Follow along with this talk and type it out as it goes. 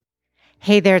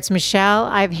Hey there, it's Michelle.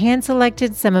 I've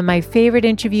hand-selected some of my favorite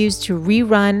interviews to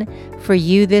rerun for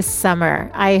you this summer.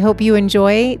 I hope you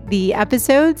enjoy the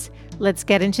episodes. Let's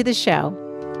get into the show.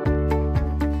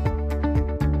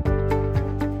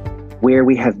 Where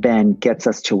we have been gets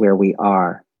us to where we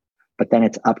are, but then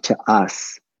it's up to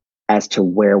us as to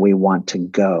where we want to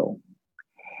go.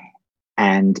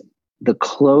 And the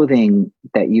clothing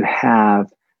that you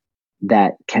have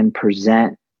that can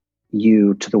present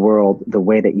you to the world the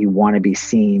way that you want to be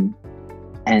seen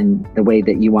and the way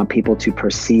that you want people to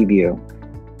perceive you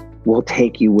will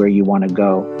take you where you want to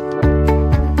go.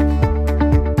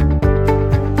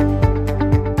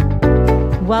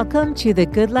 Welcome to the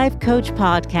Good Life Coach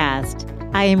podcast.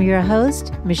 I am your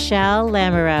host, Michelle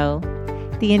Lamoureux.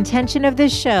 The intention of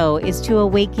this show is to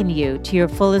awaken you to your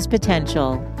fullest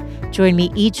potential. Join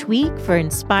me each week for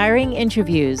inspiring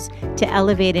interviews to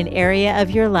elevate an area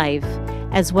of your life,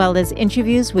 as well as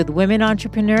interviews with women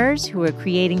entrepreneurs who are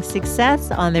creating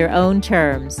success on their own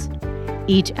terms.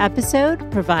 Each episode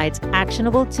provides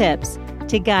actionable tips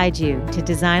to guide you to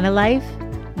design a life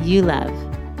you love.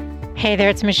 Hey there,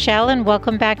 it's Michelle, and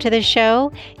welcome back to the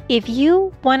show. If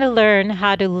you want to learn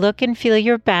how to look and feel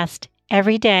your best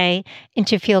every day and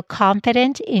to feel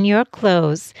confident in your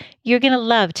clothes, you're going to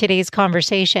love today's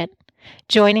conversation.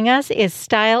 Joining us is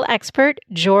style expert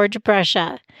George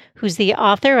Brescia, who's the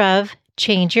author of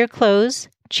Change Your Clothes,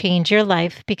 Change Your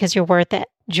Life Because You're Worth It.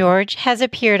 George has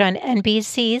appeared on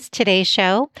NBC's Today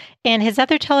Show, and his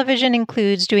other television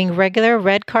includes doing regular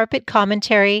red carpet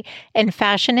commentary and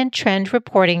fashion and trend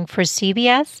reporting for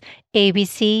CBS,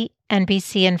 ABC,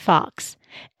 NBC, and Fox.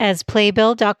 As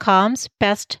Playbill.com's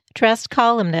best dressed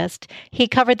columnist, he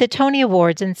covered the Tony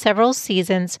Awards in several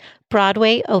seasons,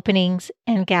 Broadway openings,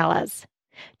 and galas.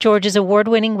 George's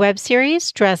award-winning web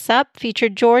series, Dress Up,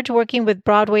 featured George working with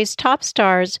Broadway's top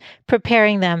stars,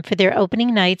 preparing them for their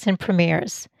opening nights and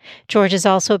premieres. George has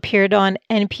also appeared on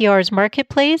NPR's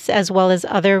Marketplace, as well as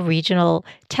other regional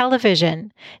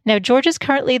television. Now, George is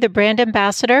currently the brand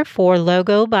ambassador for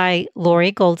Logo by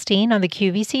Lori Goldstein on the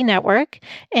QVC network,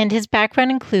 and his background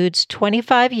includes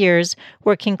 25 years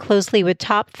working closely with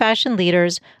top fashion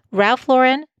leaders Ralph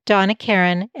Lauren, Donna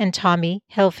Karan, and Tommy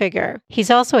Hilfiger.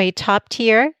 He's also a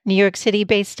top-tier New York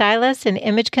City-based stylist and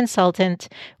image consultant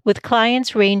with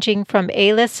clients ranging from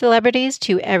A-list celebrities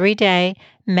to everyday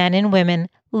men and women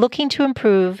looking to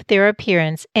improve their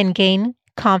appearance and gain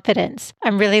confidence.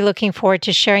 I'm really looking forward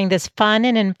to sharing this fun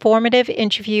and informative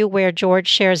interview where George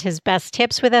shares his best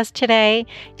tips with us today,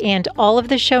 and all of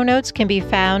the show notes can be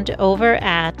found over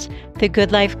at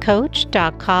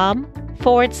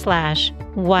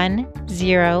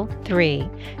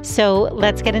thegoodlifecoach.com/103. So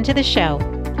let's get into the show.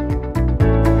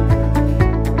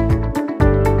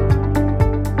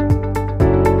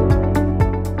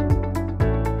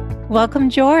 Welcome,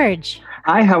 George.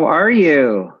 Hi, how are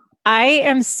you? I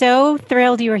am so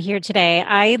thrilled you are here today.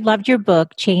 I loved your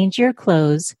book, Change Your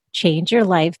Clothes, Change Your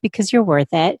Life Because You're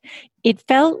Worth It. It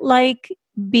felt like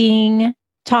being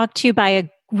talked to by a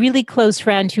really close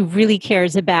friend who really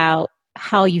cares about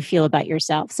how you feel about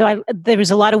yourself. So there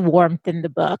was a lot of warmth in the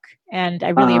book, and I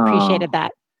really appreciated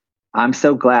that. I'm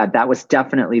so glad. That was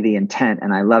definitely the intent,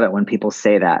 and I love it when people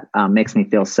say that. Makes me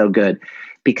feel so good,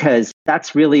 because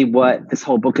that's really what this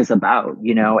whole book is about.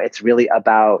 You know, it's really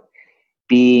about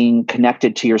being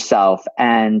connected to yourself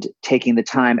and taking the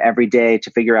time every day to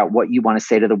figure out what you want to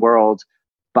say to the world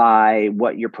by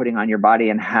what you're putting on your body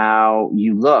and how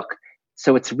you look.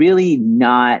 So it's really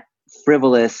not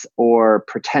frivolous or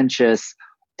pretentious,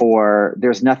 or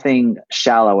there's nothing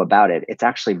shallow about it. It's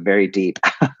actually very deep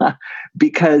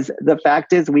because the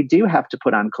fact is we do have to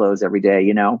put on clothes every day.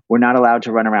 You know, we're not allowed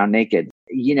to run around naked,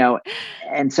 you know?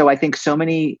 And so I think so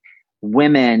many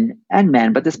women and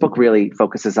men, but this book really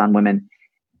focuses on women,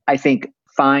 I think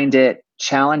find it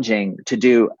challenging to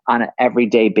do on an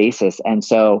everyday basis. And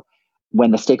so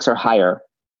when the stakes are higher,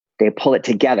 they pull it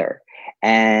together.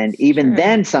 And even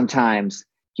then sometimes,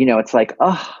 you know, it's like,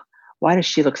 oh, why does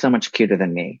she look so much cuter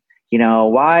than me? You know,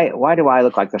 why do I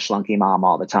look like the schlunky mom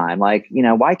all the time? Like, you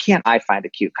know, why can't I find a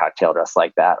cute cocktail dress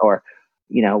like that? Or,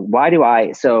 you know,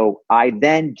 so I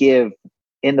then give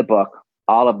in the book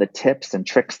all of the tips and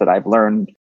tricks that I've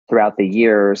learned throughout the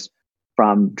years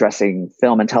from dressing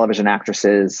film and television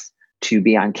actresses to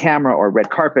be on camera or red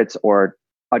carpets or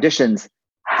auditions,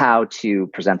 how to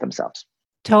present themselves.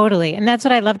 Totally. And that's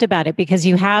what I loved about it, because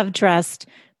you have dressed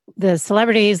the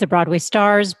celebrities, the Broadway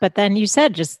stars, but then you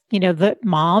said just, you know, the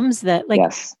moms that like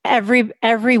yes.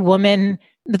 every woman,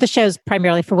 the show's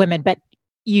primarily for women, but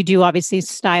you do obviously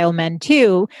style men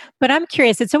too. But I'm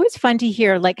curious, it's always fun to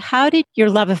hear, like, how did your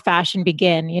love of fashion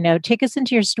begin? You know, take us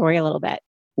into your story a little bit.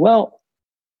 Well,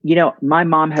 My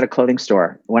mom had a clothing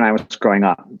store when I was growing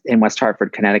up in West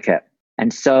Hartford, Connecticut.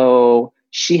 And so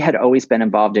she had always been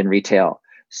involved in retail.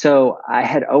 So I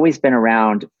had always been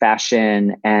around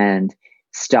fashion and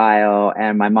style.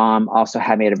 And my mom also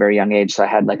had me at a very young age. So I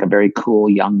had like a very cool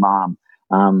young mom.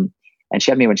 And she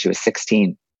had me when she was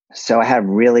 16. So I had a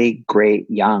really great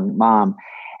young mom.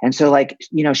 And so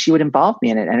she would involve me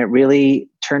in it. And it really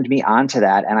turned me on to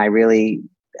that. And I really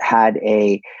had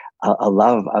a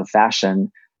love of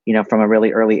fashion, from a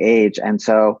really early age.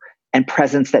 And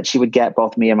presents that she would get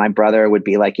both me and my brother would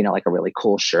be like a really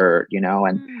cool shirt,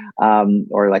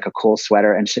 or like a cool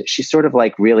sweater. And she sort of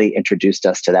like really introduced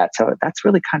us to that. So that's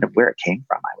really kind of where it came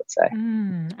from, I would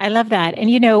say. I love that. And,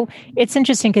 it's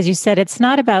interesting because you said it's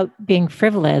not about being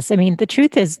frivolous. I mean, the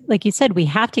truth is, like you said, we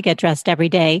have to get dressed every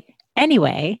day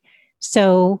anyway.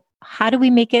 So how do we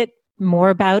make it more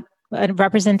about a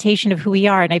representation of who we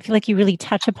are? And I feel like you really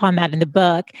touch upon that in the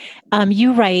book.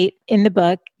 You write in the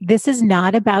book, this is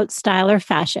not about style or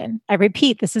fashion. I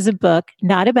repeat, this is a book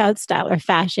not about style or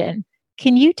fashion.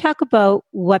 Can you talk about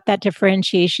what that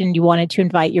differentiation you wanted to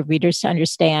invite your readers to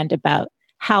understand about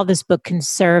how this book can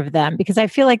serve them? Because I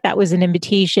feel like that was an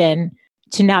invitation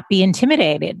to not be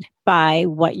intimidated by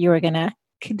what you were going to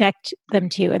connect them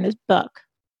to in this book.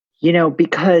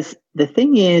 Because the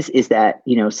thing is that,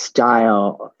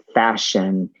 style,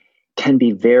 fashion can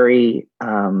be very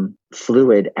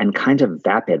fluid and kind of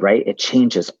vapid, right? It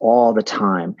changes all the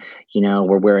time.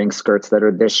 We're wearing skirts that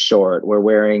are this short. We're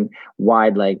wearing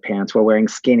wide leg pants. We're wearing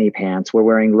skinny pants. We're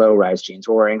wearing low rise jeans.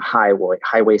 We're wearing high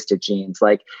waisted jeans.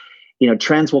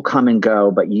 Trends will come and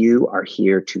go, but you are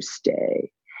here to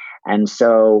stay. And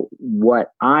so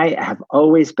what I have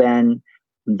always been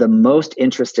the most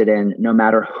interested in, no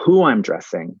matter who I'm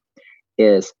dressing,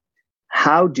 is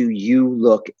how do you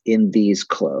look in these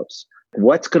clothes?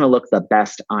 What's going to look the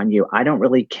best on you? I don't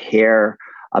really care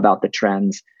about the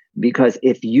trends, because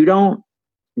if you don't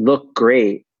look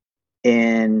great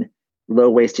in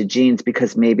low-waisted jeans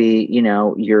because maybe,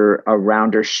 you're a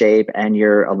rounder shape and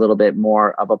you're a little bit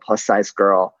more of a plus size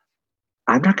girl,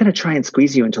 I'm not going to try and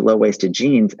squeeze you into low-waisted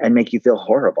jeans and make you feel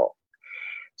horrible.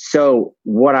 So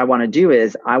what I want to do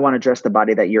is I want to dress the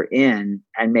body that you're in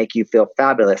and make you feel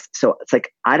fabulous. So it's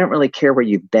like, I don't really care where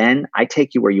you've been. I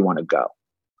take you where you want to go.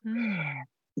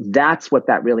 That's what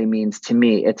that really means to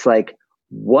me. It's like,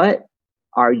 what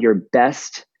are your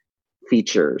best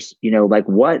features?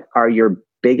 What are your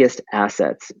biggest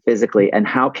assets physically? And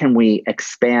how can we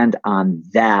expand on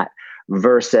that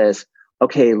versus,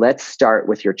 okay, let's start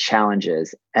with your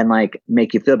challenges and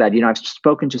make you feel bad. I've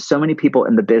spoken to so many people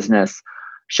in the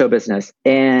show business.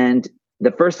 And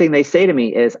the first thing they say to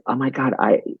me is, oh my God,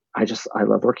 I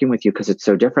love working with you because it's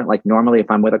so different. Like normally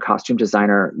if I'm with a costume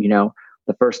designer,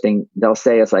 the first thing they'll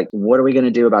say is like, what are we going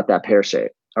to do about that pear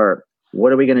shape? Or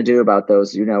what are we going to do about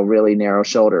those, really narrow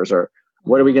shoulders? Or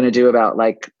what are we going to do about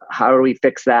how do we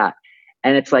fix that?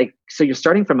 And it's like, so you're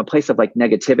starting from a place of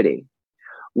negativity,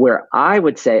 where I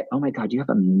would say, oh my God, you have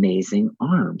amazing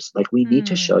arms. We need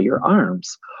to show your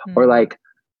arms. Or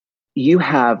you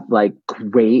have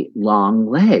great long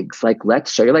legs.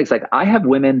 Let's show your legs. I have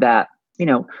women that,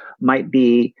 might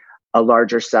be a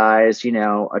larger size,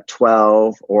 a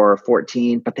 12 or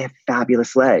 14, but they have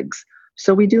fabulous legs.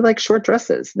 So we do short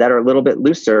dresses that are a little bit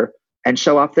looser and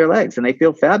show off their legs and they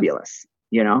feel fabulous,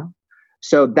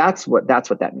 So that's what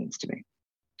that means to me.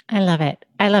 I love it.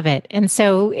 I love it. And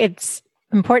so it's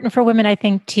important for women, I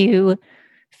think, to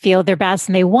feel their best,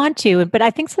 and they want to, but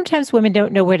I think sometimes women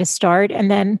don't know where to start.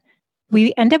 And then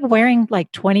we end up wearing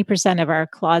 20% of our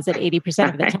closet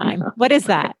 80% of the time. What is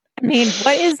that? I mean,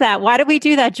 what is that? Why do we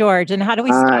do that, George? And how do we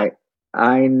stop?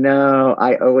 I know.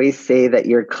 I always say that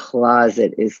your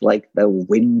closet is like the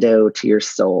window to your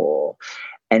soul.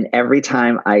 And every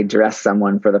time I dress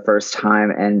someone for the first time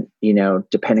and,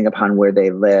 depending upon where they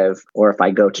live, or if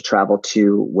I go to travel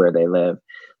to where they live,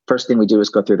 first thing we do is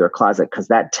go through their closet, because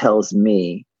that tells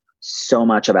me so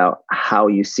much about how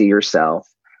you see yourself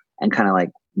and kind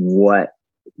of what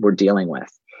we're dealing with.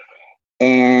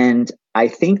 And I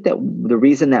think that the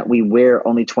reason that we wear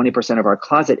only 20% of our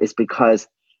closet is because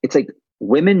it's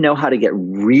women know how to get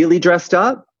really dressed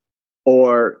up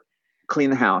or clean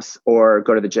the house or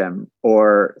go to the gym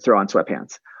or throw on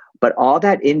sweatpants. But all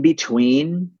that in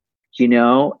between,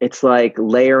 it's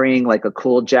layering a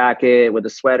cool jacket with a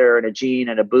sweater and a jean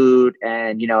and a boot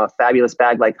and, a fabulous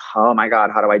bag. Oh my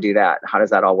God, how do I do that? How does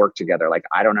that all work together?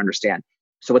 I don't understand.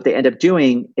 So what they end up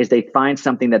doing is they find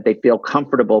something that they feel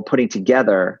comfortable putting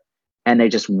together, and they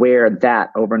just wear that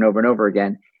over and over and over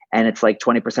again. And it's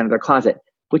 20% of their closet,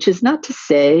 which is not to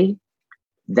say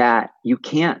that you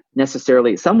can't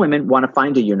necessarily, some women want to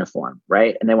find a uniform,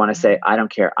 right? And they want to say, I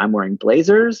don't care. I'm wearing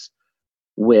blazers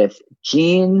with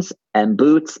jeans and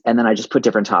boots, and then I just put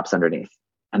different tops underneath.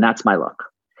 And that's my look.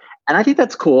 And I think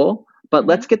that's cool, but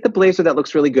let's get the blazer that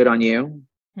looks really good on you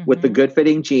with the good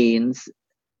fitting jeans.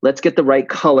 Let's get the right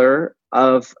color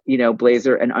of,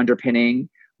 blazer and underpinning.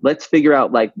 Let's figure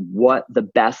out like what the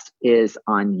best is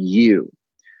on you.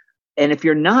 And if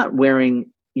you're not wearing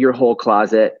your whole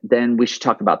closet, then we should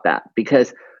talk about that,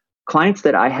 because clients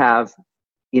that I have,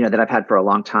 that I've had for a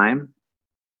long time,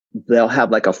 they'll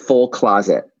have like a full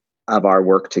closet of our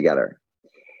work together.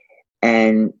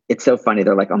 And it's so funny.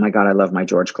 They're like, oh my God, I love my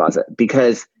George closet,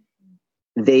 because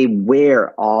they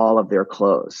wear all of their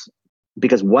clothes.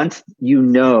 Because once you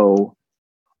know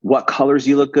what colors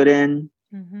you look good in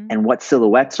and what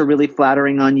silhouettes are really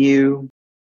flattering on you,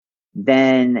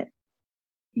 then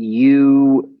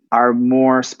you are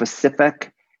more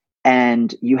specific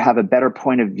and you have a better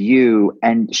point of view,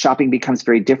 and shopping becomes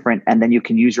very different. And then you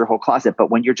can use your whole closet.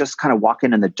 But when you're just kind of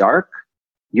walking in the dark,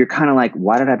 you're kind of like,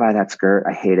 why did I buy that skirt?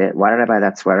 I hate it. Why did I buy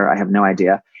that sweater? I have no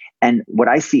idea. And what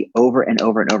I see over and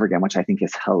over and over again, which I think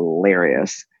is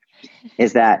hilarious,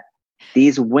 is that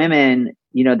these women,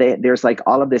 there's like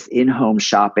all of this in-home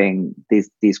shopping,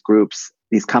 these groups,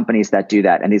 these companies that do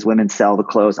that. And these women sell the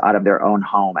clothes out of their own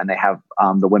home, and they have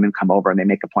the women come over and they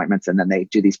make appointments, and then they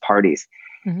do these parties.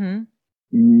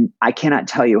 I cannot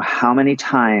tell you how many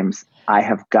times I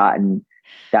have gotten,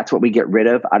 that's what we get rid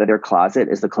of out of their closet,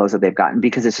 is the clothes that they've gotten,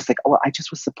 because it's just like, oh, I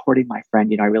just was supporting my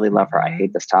friend. I really love her. I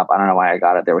hate this top. I don't know why I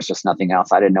got it. There was just nothing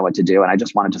else. I didn't know what to do, and I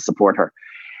just wanted to support her.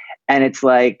 And it's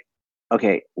like,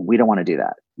 okay, we don't want to do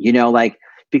that,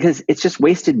 because it's just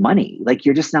wasted money. Like,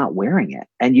 you're just not wearing it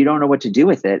and you don't know what to do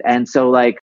with it. And so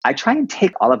like, I try and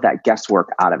take all of that guesswork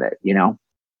out of it,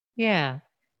 Yeah.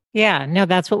 Yeah. No,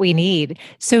 that's what we need.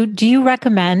 So do you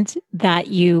recommend that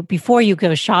before you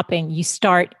go shopping, you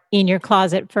start in your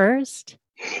closet first?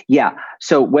 Yeah.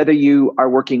 So whether you are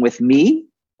working with me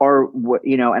or,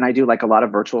 and I do like a lot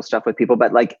of virtual stuff with people,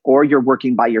 but like, or you're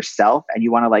working by yourself and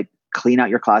you want to like clean out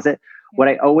your closet. What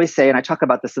I always say, and I talk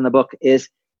about this in the book, is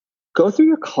go through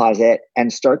your closet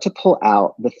and start to pull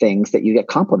out the things that you get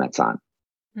compliments on.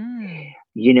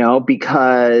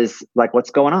 Because like, what's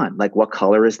going on? Like, what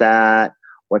color is that?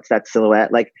 What's that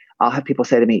silhouette? Like, I'll have people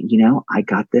say to me, I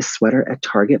got this sweater at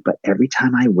Target, but every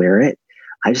time I wear it,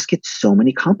 I just get so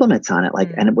many compliments on it.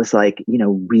 Like, and it was like,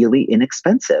 really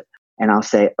inexpensive. And I'll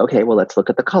say, okay, well, let's look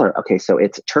at the color. Okay, so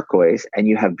it's turquoise and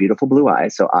you have beautiful blue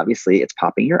eyes. So obviously it's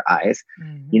popping your eyes,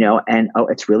 and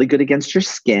it's really good against your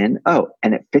skin. Oh,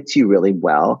 and it fits you really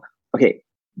well. Okay,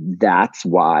 that's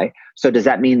why. So does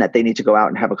that mean that they need to go out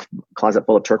and have a closet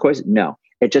full of turquoise? No,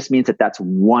 it just means that that's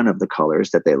one of the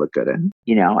colors that they look good in,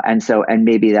 and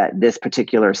maybe that this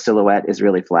particular silhouette is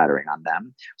really flattering on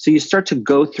them. So you start to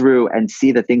go through and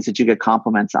see the things that you get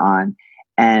compliments on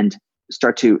and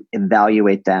start to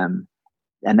evaluate them.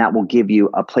 And that will give you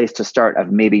a place to start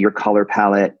of maybe your color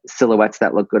palette, silhouettes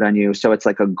that look good on you. So it's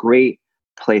like a great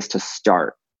place to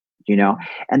start,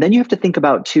 and then you have to think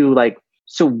about too, like,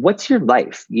 so what's your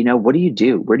life? What do you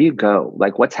do? Where do you go?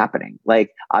 Like, what's happening?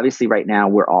 Like, obviously right now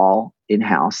we're all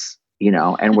in-house,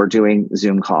 and we're doing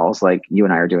Zoom calls like you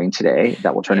and I are doing today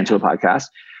that will turn into a podcast.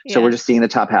 So we're just seeing the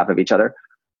top half of each other.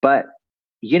 But,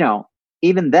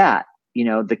 even that,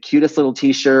 the cutest little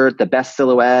t-shirt, the best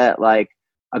silhouette, like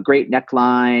a great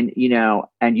neckline,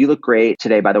 and you look great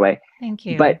today, by the way. Thank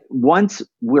you. But once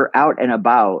we're out and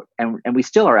about, and we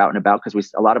still are out and about,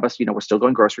 because a lot of us, we're still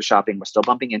going grocery shopping. We're still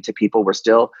bumping into people. We're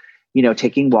still,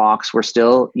 taking walks. We're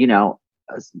still,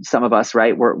 some of us,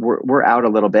 right? We're out a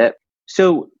little bit.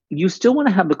 So you still want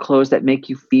to have the clothes that make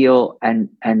you feel and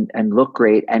look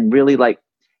great and really like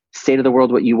say to the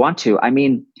world what you want to. I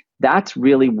mean, that's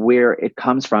really where it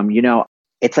comes from.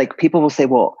 It's like people will say,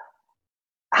 well,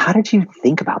 how did you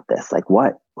think about this? Like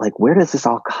what, like, where does this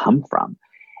all come from?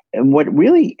 And what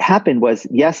really happened was,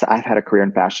 yes, I've had a career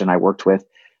in fashion. I worked with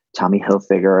Tommy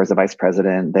Hilfiger as a vice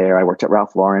president there. I worked at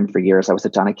Ralph Lauren for years. I was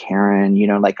at Donna Karan,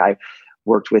 like I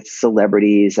worked with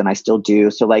celebrities and I still do.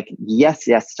 So like, yes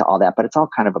to all that, but it's all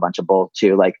kind of a bunch of bull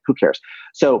too. Like, who cares?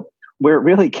 So where it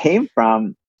really came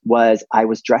from was I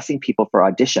was dressing people for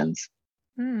auditions.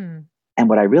 And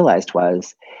what I realized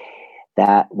was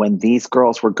that when these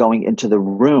girls were going into the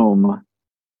room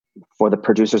for the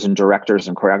producers and directors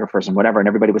and choreographers and whatever, and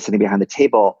everybody was sitting behind the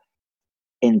table,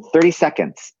 in 30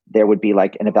 seconds, there would be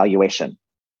like an evaluation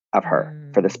of her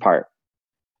for this part.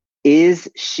 Is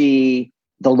she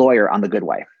the lawyer on The Good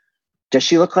Wife? Does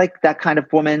she look like that kind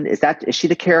of woman? Is she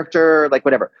the character? Like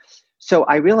whatever. So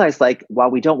I realized, like, while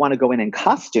we don't want to go in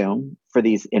costume for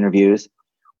these interviews,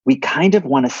 we kind of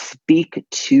want to speak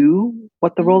to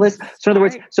what the role is. So in other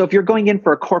words, so if you're going in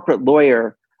for a corporate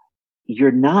lawyer,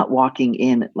 you're not walking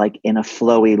in like in a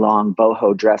flowy long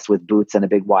boho dress with boots and a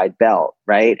big wide belt,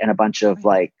 right? And a bunch of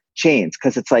like chains.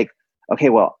 Cause it's like, okay,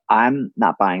 well, I'm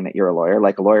not buying that you're a lawyer.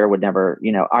 Like a lawyer would never,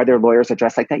 are there lawyers that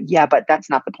dress like that? Yeah, but that's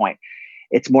not the point.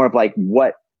 It's more of like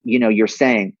what, you're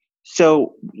saying.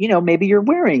 So, maybe you're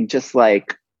wearing just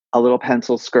like a little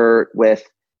pencil skirt with,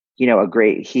 a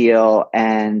great heel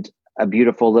and a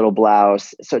beautiful little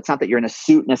blouse. So it's not that you're in a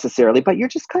suit necessarily, but you're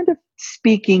just kind of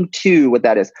speaking to what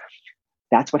that is.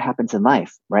 That's what happens in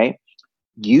life, right?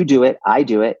 You do it. I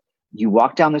do it. You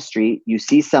walk down the street, you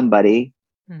see somebody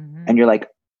and you're like,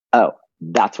 oh,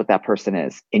 that's what that person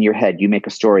is. In your head, you make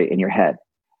a story in your head.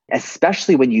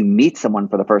 Especially when you meet someone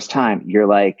for the first time, you're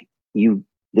like,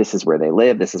 this is where they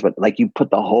live. This is what, like, you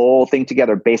put the whole thing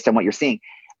together based on what you're seeing.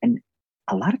 And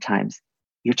a lot of times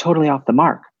you're totally off the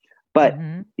mark, but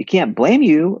you can't blame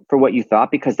you for what you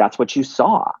thought because that's what you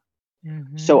saw.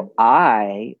 So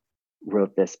I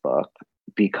wrote this book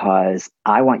because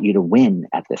I want you to win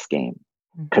at this game,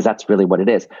 because that's really what it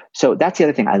is. So that's the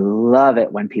other thing. I love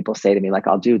it when people say to me, like,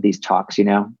 I'll do these talks,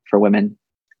 for women.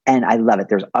 And I love it.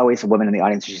 There's always a woman in the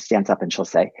audience. She stands up and she'll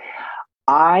say,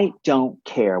 I don't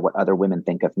care what other women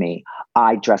think of me.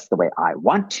 I dress the way I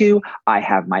want to. I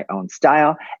have my own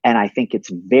style. And I think it's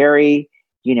very,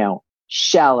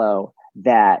 shallow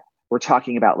that we're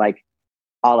talking about like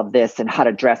all of this and how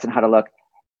to dress and how to look.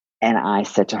 And I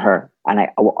said to her, and I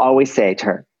will always say to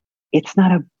her, it's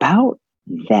not about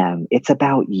them. It's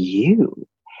about you.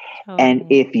 And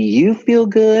if you feel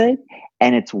good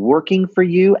and it's working for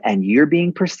you and you're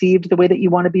being perceived the way that you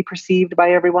want to be perceived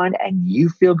by everyone and you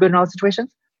feel good in all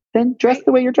situations, then dress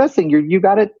the way you're dressing. You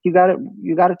got it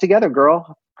together,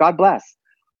 girl. God bless.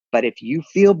 But if you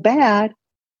feel bad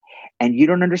and you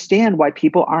don't understand why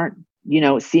people aren't,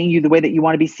 seeing you the way that you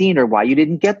want to be seen, or why you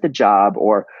didn't get the job,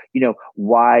 or,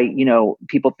 why,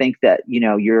 people think that,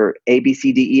 you're A, B,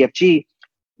 C, D, E, F, G,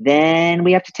 then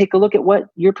we have to take a look at what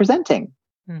you're presenting.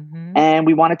 And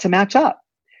we want it to match up.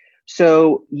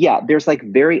 So yeah, there's like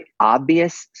very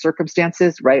obvious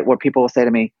circumstances, right? Where people will say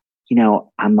to me,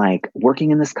 I'm like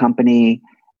working in this company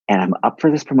and I'm up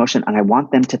for this promotion and I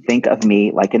want them to think of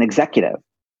me like an executive.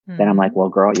 Then I'm like, well,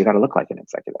 girl, you got to look like an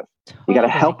executive. You got to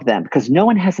help them because no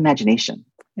one has imagination.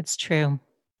 It's true.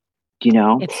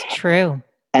 It's true.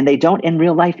 And they don't in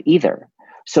real life either.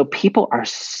 So people are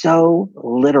so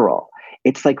literal.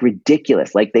 It's like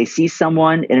ridiculous. Like they see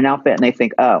someone in an outfit and they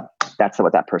think, oh, that's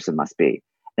what that person must be.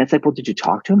 And it's like, well, did you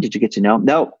talk to him? Did you get to know him?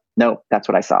 No, that's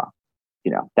what I saw.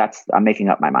 I'm making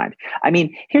up my mind. I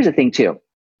mean, here's the thing too.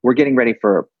 We're getting ready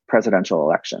for a presidential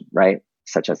election, right?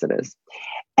 Such as it is.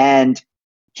 And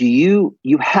you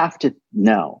have to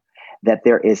know that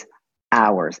there is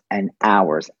hours and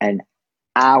hours and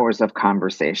hours of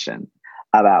conversation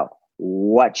about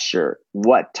what shirt,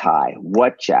 what tie,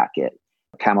 what jacket,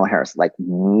 Kamala Harris, like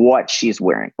what she's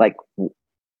wearing, like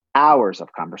hours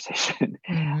of conversation,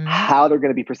 how they're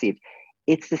going to be perceived.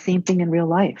 It's the same thing in real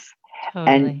life.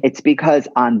 And it's because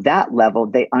on that level,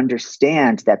 they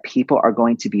understand that people are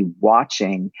going to be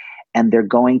watching and they're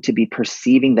going to be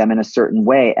perceiving them in a certain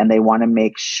way. And they want to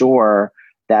make sure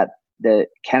that the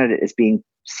candidate is being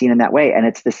seen in that way. And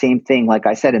it's the same thing, like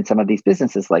I said, in some of these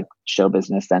businesses, like show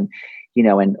business and,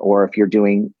 or if you're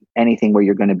doing anything where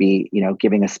you're going to be,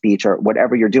 giving a speech or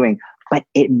whatever you're doing, but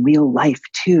in real life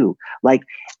too, like,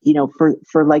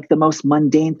 for like the most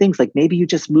mundane things, like maybe you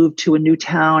just moved to a new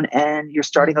town and you're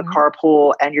starting a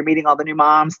carpool and you're meeting all the new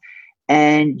moms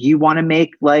and you want to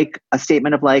make like a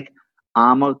statement of like,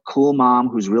 I'm a cool mom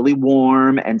who's really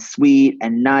warm and sweet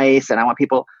and nice. And I want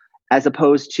people, as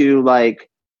opposed to like,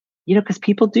 because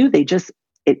people do,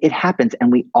 it happens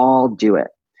and we all do it.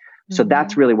 So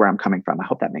that's really where I'm coming from. I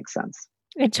hope that makes sense.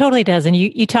 It totally does. And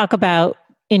you talk about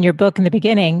in your book in the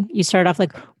beginning, you start off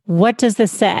like, what does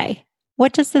this say?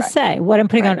 What does this say? What I'm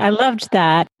putting on? I loved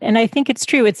that. And I think it's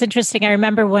true. It's interesting. I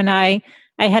remember when I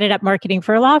headed up marketing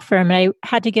for a law firm and I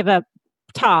had to give a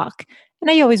talk. And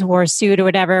I always wore a suit or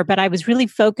whatever, but I was really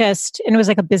focused and it was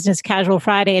like a business casual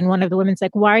Friday. And one of the women's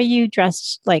like, why are you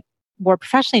dressed like more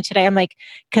professionally today? I'm like,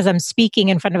 because I'm speaking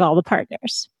in front of all the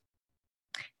partners.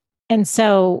 And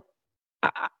so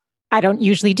I don't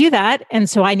usually do that. And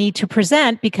so I need to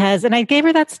present because, and I gave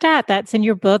her that stat that's in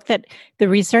your book that the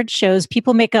research shows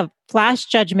people make a flash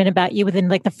judgment about you within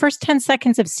like the first 10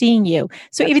 seconds of seeing you.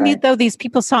 So that's even though these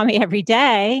people saw me every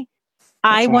day,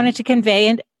 I wanted to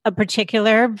convey a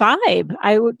particular vibe.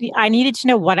 I needed to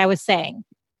know what I was saying.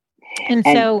 And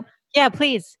so, yeah,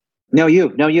 please. No,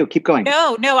 you keep going.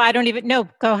 No, I don't even, no,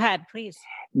 go ahead, please.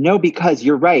 No, because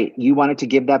you're right. You wanted to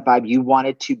give that vibe. You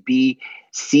wanted to be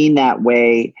seen that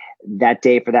way that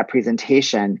day for that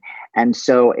presentation. And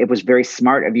so it was very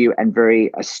smart of you and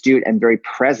very astute and very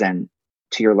present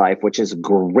to your life, which is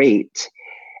great.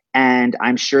 And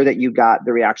I'm sure that you got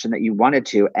the reaction that you wanted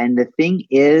to. And the thing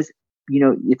is,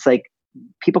 it's like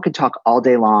people can talk all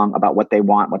day long about what they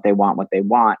want, what they want, what they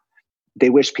want. They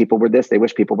wish people were this, they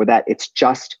wish people were that. It's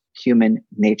just human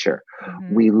nature.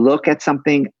 Mm-hmm. We look at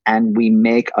something and we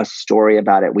make a story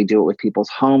about it. We do it with people's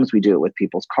homes. We do it with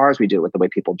people's cars. We do it with the way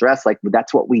people dress. Like,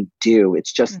 that's what we do.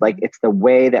 It's just like, it's the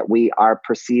way that we are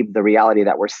perceived, the reality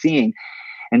that we're seeing.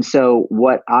 And so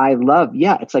what I love,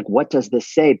 it's like, what does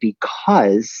this say?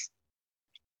 Because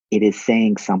it is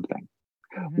saying something.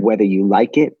 Mm-hmm. Whether you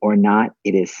like it or not,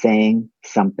 it is saying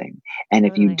something. And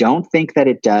if you don't think that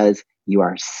it does, you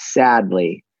are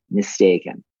sadly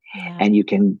mistaken. Yeah. And you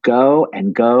can go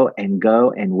and go and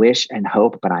go and wish and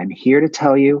hope, but I'm here to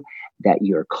tell you that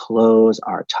your clothes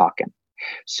are talking.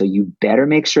 So you better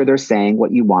make sure they're saying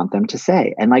what you want them to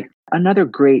say. And like another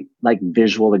great like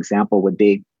visual example would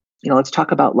be, let's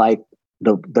talk about like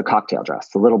the cocktail dress,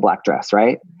 the little black dress,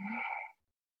 right?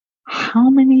 How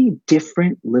many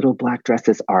different little black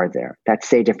dresses are there that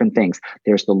say different things?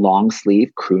 There's the long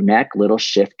sleeve crew neck, little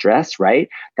shift dress, right?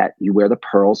 That you wear the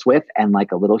pearls with and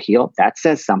like a little heel. That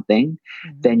says something.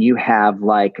 Mm-hmm. Then you have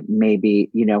like maybe,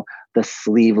 the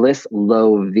sleeveless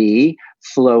low V,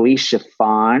 flowy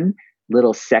chiffon,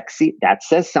 little sexy. That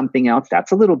says something else.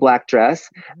 That's a little black dress.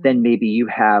 Mm-hmm. Then maybe you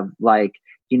have like,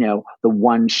 the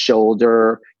one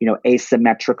shoulder,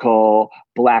 asymmetrical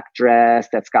black dress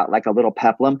that's got like a little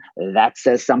peplum. That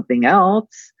says something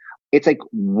else. It's like,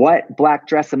 what black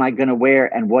dress am I going to wear?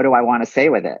 And what do I want to say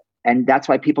with it? And that's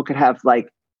why people could have like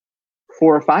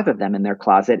 4 or 5 of them in their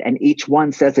closet. And each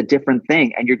one says a different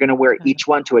thing. And you're going to wear each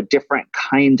one to a different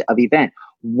kind of event.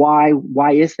 Why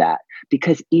is that?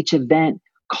 Because each event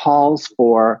calls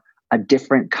for a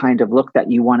different kind of look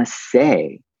that you want to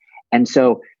say. And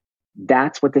so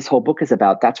that's what this whole book is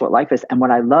about. That's what life is. And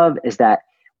what I love is that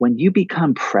when you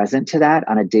become present to that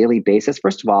on a daily basis,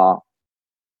 first of all,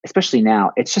 especially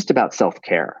now, it's just about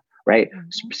self-care, right?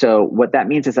 Mm-hmm. So what that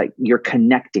means is like you're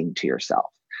connecting to yourself.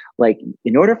 Like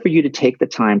in order for you to take the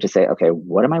time to say, okay,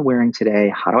 what am I wearing today?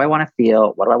 How do I want to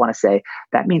feel? What do I want to say?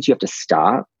 That means you have to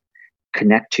stop,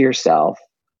 connect to yourself,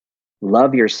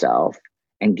 love yourself,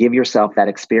 and give yourself that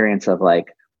experience of like,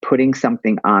 putting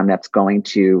something on that's going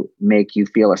to make you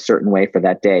feel a certain way for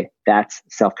that day. That's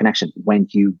self-connection. When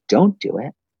you don't do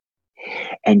it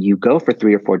and you go for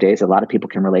 3 or 4 days, a lot of people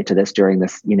can relate to this during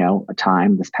this,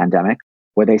 time, this pandemic,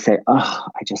 where they say, oh,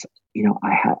 I just,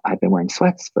 I've been wearing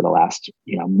sweats for the last,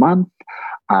 month.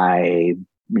 I,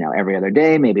 every other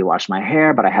day, maybe wash my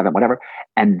hair, but I haven't, whatever.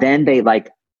 And then they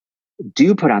like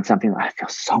do put on something. I feel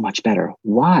so much better.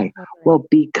 Why? Okay. Well,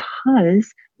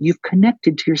 because you've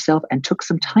connected to yourself and took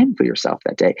some time for yourself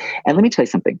that day. And let me tell you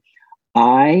something.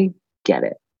 I get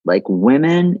it. Like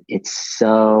women, it's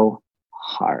so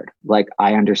hard. Like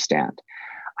I understand.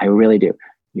 I really do.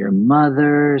 Your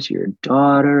mothers, your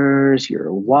daughters,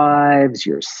 your wives,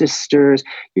 your sisters,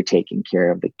 you're taking care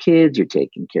of the kids, you're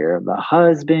taking care of the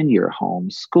husband, you're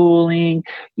homeschooling,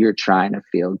 you're trying to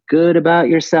feel good about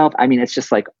yourself. I mean, it's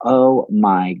just like, oh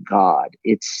my God,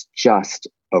 it's just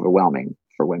overwhelming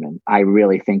for women. I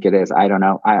really think it is. I don't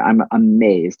know. I'm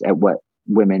amazed at what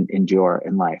women endure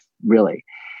in life, really.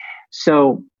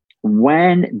 So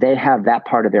when they have that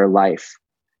part of their life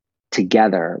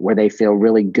together where they feel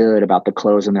really good about the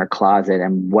clothes in their closet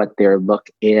and what their look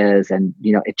is, and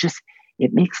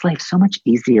it makes life so much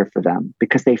easier for them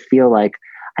because they feel like,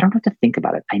 I don't have to think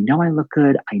about it. I know I look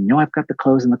good. I know I've got the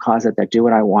clothes in the closet that do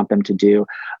what I want them to do.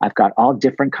 I've got all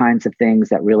different kinds of things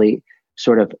that really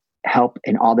sort of help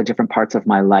in all the different parts of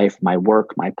my life, my work,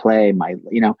 my play,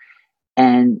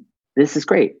 and this is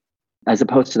great. As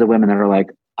opposed to the women that are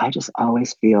like, I just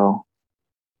always feel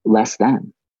less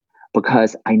than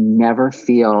because I never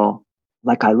feel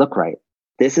like I look right.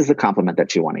 This is the compliment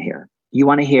that you want to hear. You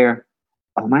want to hear,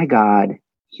 oh my God,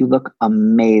 you look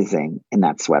amazing in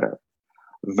that sweater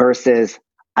versus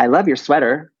I love your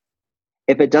sweater.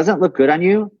 If it doesn't look good on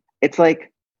you, it's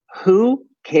like, who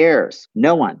cares?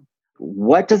 No one.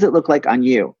 What does it look like on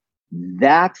you?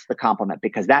 That's the compliment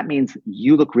because that means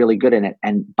you look really good in it.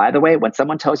 And by the way, when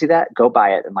someone tells you that, go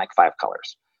buy it in like 5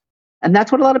 colors. And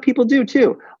that's what a lot of people do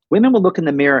too. Women will look in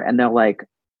the mirror and they're like,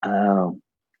 oh,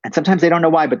 and sometimes they don't know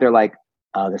why, but they're like,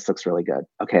 oh, this looks really good.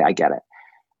 Okay, I get it.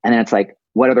 And then it's like,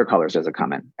 what other colors does it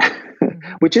come in?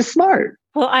 Which is smart.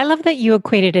 Well, I love that you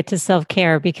equated it to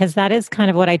self-care because that is kind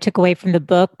of what I took away from the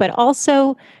book, but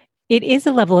also it is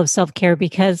a level of self-care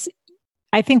because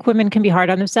I think women can be hard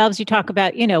on themselves. You talk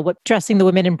about, what dressing the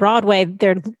women in Broadway,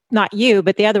 they're not you,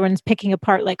 but the other one's picking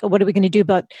apart, like, oh, what are we going to do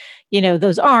about,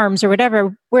 those arms or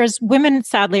whatever. Whereas women,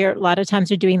 sadly, a lot of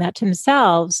times are doing that to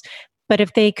themselves. But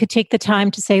if they could take the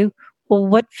time to say, well,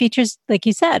 what features, like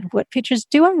you said, what features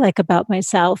do I like about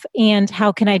myself? And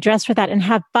how can I dress for that and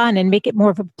have fun and make it more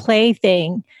of a play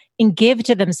thing and give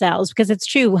to themselves? Because it's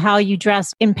true, how you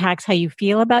dress impacts how you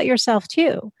feel about yourself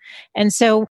too. And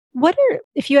so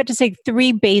if you had to say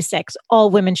 3 basics all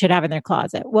women should have in their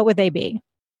closet, what would they be?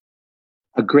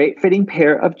 A great fitting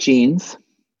pair of jeans.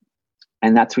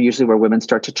 And that's usually where women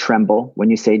start to tremble when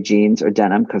you say jeans or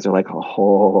denim, because they're like,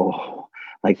 oh,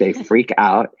 like they freak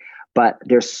out. But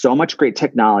there's so much great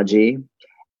technology,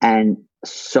 and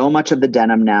so much of the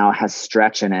denim now has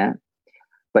stretch in it.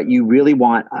 But you really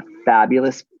want a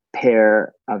fabulous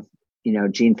pair of,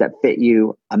 jeans that fit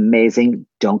you amazing.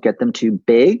 Don't get them too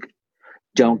big.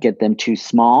 Don't get them too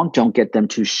small. Don't get them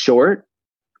too short.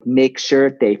 Make sure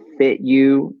they fit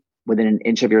you within an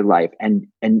inch of your life. And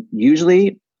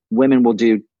usually women will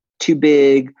do too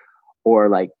big or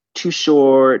like too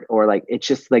short, or like it's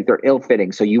just like they're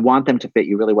ill-fitting. So you want them to fit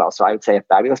you really well. So I would say a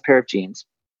fabulous pair of jeans.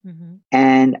 Mm-hmm.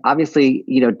 And obviously,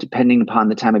 depending upon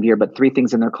the time of year, but 3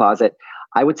 things in their closet.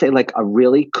 I would say like a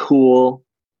really cool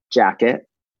jacket,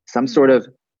 some sort of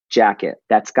jacket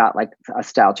that's got like a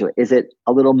style to it. Is it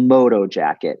a little moto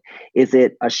jacket? Is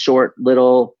it a short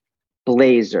little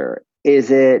blazer? Is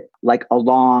it like a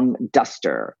long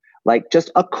duster? Like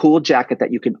just a cool jacket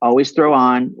that you can always throw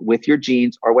on with your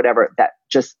jeans or whatever, that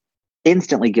just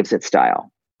instantly gives it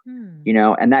style,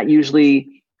 and that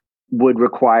usually would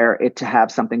require it to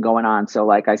have something going on. So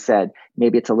like I said,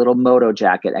 maybe it's a little moto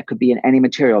jacket. It could be in any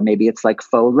material. Maybe it's like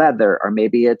faux leather, or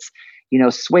maybe it's,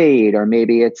 suede, or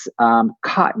maybe it's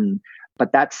cotton.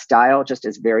 But that style just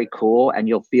is very cool, and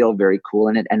you'll feel very cool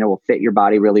in it, and it will fit your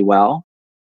body really well.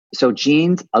 So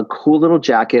jeans, a cool little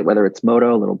jacket, whether it's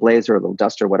moto, a little blazer, a little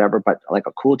duster, whatever, but like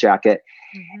a cool jacket.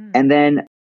 Mm-hmm. And then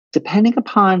depending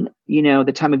upon,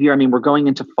 the time of year, I mean, we're going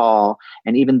into fall.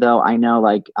 And even though I know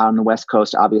like on the West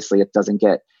Coast, obviously it doesn't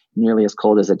get nearly as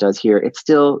cold as it does here, it's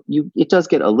still, it does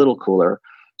get a little cooler.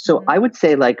 So I would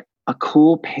say like a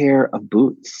cool pair of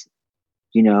boots,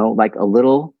 like a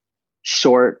little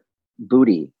short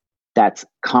booty that's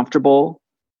comfortable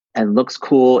and looks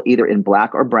cool, either in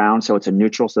black or brown. So it's a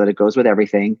neutral so that it goes with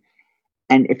everything.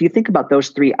 And if you think about those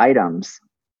 3 items,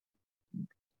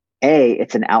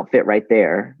 it's an outfit right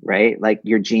there, right? Like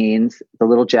your jeans, the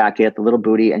little jacket, the little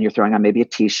booty, and you're throwing on maybe a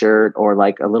t-shirt or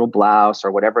like a little blouse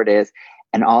or whatever it is.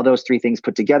 And all those 3 things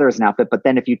put together as an outfit. But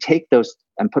then if you take those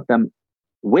and put them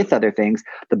with other things,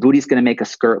 the booty's going to make a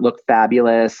skirt look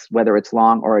fabulous, whether it's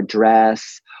long or a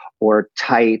dress or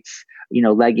tights,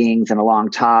 leggings and a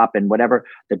long top and whatever.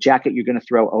 The jacket you're going to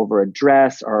throw over a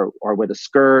dress or with a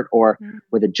skirt or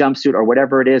with a jumpsuit or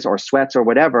whatever it is, or sweats or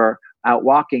whatever, out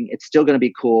walking, it's still going to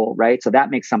be cool, right? So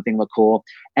that makes something look cool.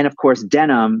 And of course,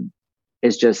 denim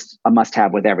is just a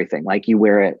must-have with everything. Like you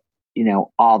wear it,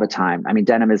 all the time. I mean,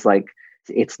 denim is like,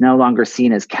 it's no longer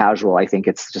seen as casual. I think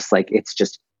it's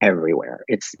just everywhere.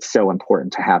 It's so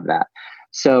important to have that.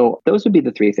 So those would be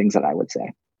the 3 things that I would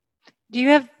say. Do you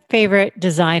have favorite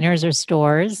designers or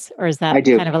stores, or is that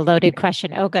kind of a loaded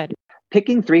question? Oh, good.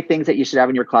 Picking 3 things that you should have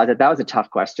in your closet, that was a tough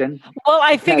question. Well,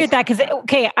 I figured that because,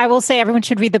 I will say everyone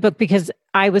should read the book, because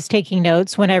I was taking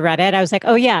notes when I read it. I was like,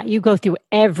 oh yeah, you go through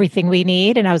everything we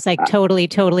need. And I was like, totally.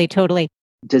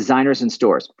 Designers and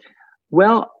stores.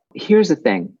 Well, here's the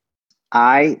thing.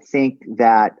 I think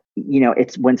that,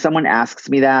 it's when someone asks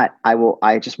me that,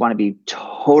 I just want to be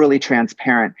totally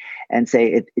transparent and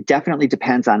say it definitely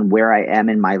depends on where I am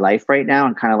in my life right now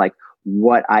and kind of like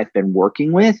what I've been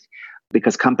working with,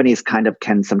 because companies kind of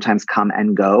can sometimes come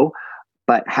and go.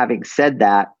 But having said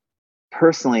that,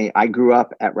 personally, I grew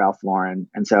up at Ralph Lauren.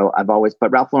 And so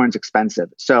but Ralph Lauren's expensive.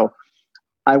 So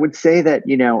I would say that,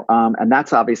 and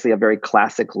that's obviously a very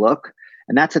classic look.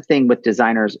 And that's the thing with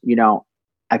designers,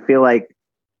 I feel like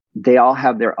they all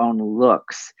have their own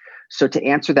looks. So to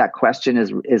answer that question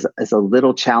is a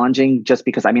little challenging, just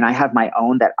because, I mean, I have my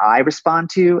own that I respond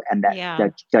to and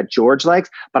that George likes.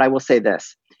 But I will say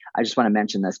this, I just want to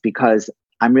mention this because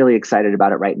I'm really excited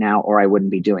about it right now, or I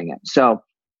wouldn't be doing it. So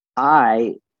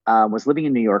I was living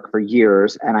in New York for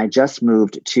years, and I just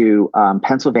moved to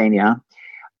Pennsylvania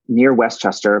near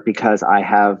Westchester because I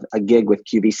have a gig with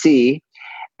QVC,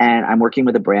 and I'm working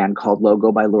with a brand called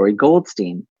Logo by Lori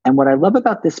Goldstein. And what I love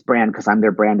about this brand, because I'm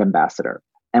their brand ambassador,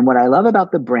 and what I love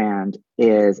about the brand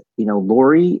is,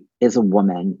 Lori is a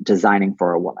woman designing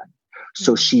for a woman.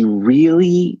 So she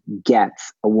really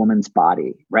gets a woman's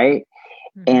body, right?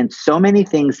 Mm-hmm. And so many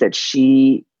things that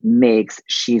she, makes,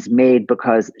 she's made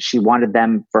because she wanted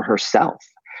them for herself,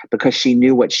 because she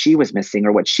knew what she was missing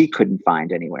or what she couldn't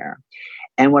find anywhere.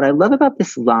 And what I love about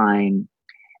this line,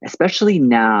 especially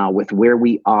now with where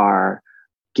we are,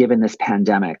 given this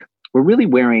pandemic, we're really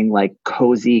wearing like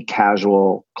cozy,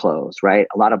 casual clothes, right?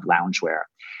 A lot of loungewear.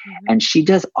 And she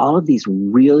does all of these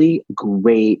really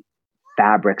great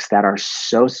fabrics that are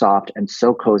so soft and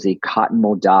so cozy, cotton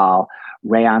modal,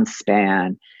 rayon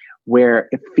span, where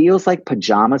it feels like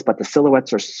pajamas, but the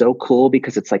silhouettes are so cool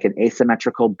because it's like an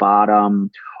asymmetrical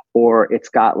bottom, or it's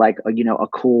got like a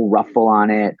cool ruffle on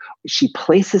it. She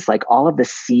places like all of the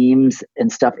seams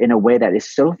and stuff in a way that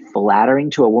is so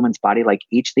flattering to a woman's body. Like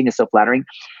each thing is so flattering.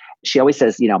 She always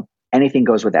says, anything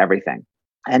goes with everything.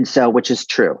 And so, which is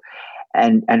true.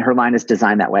 And her line is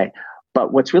designed that way.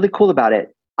 But what's really cool about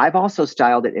it, I've also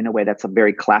styled it in a way that's a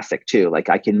very classic too. Like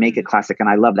I can make it classic, and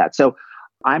I love that. So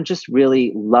I'm just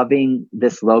really loving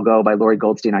this logo by Lori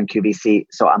Goldstein on QVC.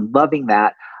 So I'm loving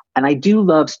that. And I do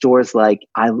love stores like,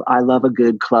 I love a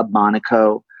good Club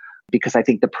Monaco because I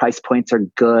think the price points are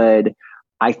good.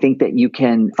 I think that you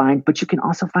can find, but you can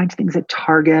also find things at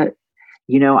Target.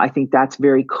 I think that's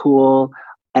very cool.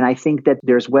 And I think that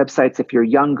there's websites, if you're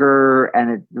younger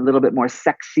and a little bit more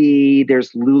sexy,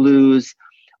 there's Lulu's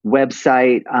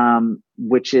website,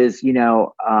 which is,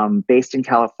 based in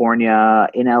California,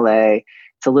 in LA.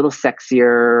 It's a little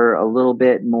sexier, a little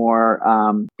bit more.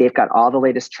 They've got all the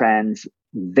latest trends,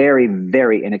 very,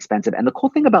 very inexpensive. And the cool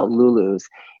thing about Lulu's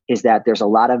is that there's a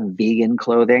lot of vegan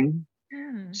clothing.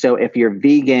 So if you're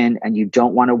vegan and you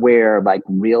don't want to wear like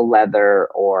real leather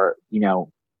or,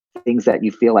 things that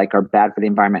you feel like are bad for the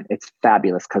environment, it's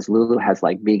fabulous because Lulu has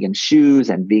like vegan shoes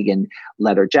and vegan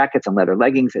leather jackets and leather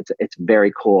leggings. It's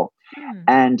very cool.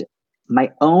 And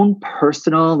my own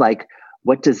personal, like,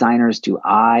 what designers do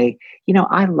I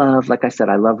love, like I said,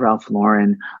 I love Ralph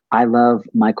Lauren. I love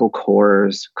Michael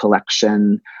Kors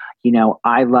collection.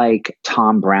 I like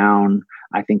Tom Brown,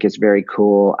 I think is very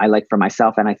cool. I like for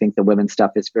myself, and I think the women's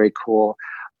stuff is very cool.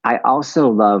 I also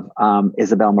love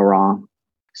Isabel Marant.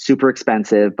 Super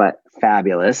expensive, but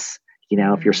fabulous,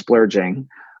 if you're splurging.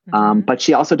 But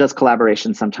she also does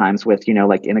collaborations sometimes with,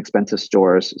 like inexpensive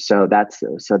stores. So that's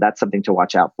something to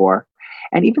watch out for.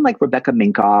 And even like Rebecca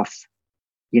Minkoff,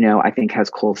 I think has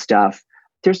cool stuff.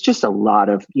 There's just a lot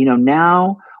of,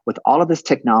 now with all of this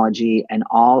technology and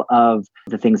all of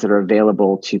the things that are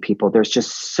available to people, there's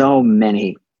just so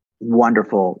many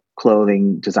wonderful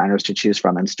clothing designers to choose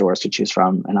from and stores to choose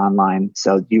from and online.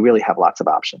 So you really have lots of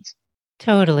options.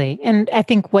 Totally. And I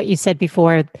think what you said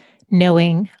before,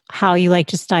 knowing how you like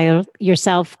to style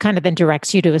yourself kind of then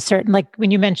directs you to a certain, like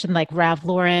when you mentioned like Ralph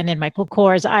Lauren and Michael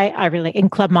Kors, I really, in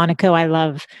Club Monaco, I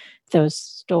love those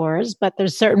stores, but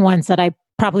there's certain ones that I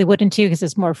probably wouldn't do because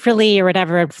it's more frilly or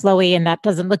whatever and flowy, and that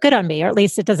doesn't look good on me, or at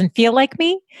least it doesn't feel like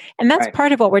me. And that's right.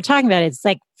 Part of what we're talking about. It's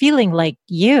like feeling like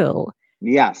you.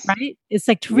 Yes. Right? It's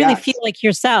like to really feel like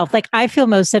yourself. Like I feel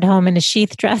most at home in a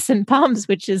sheath dress and pumps,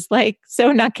 which is like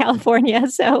so not California.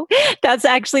 So that's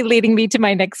actually leading me to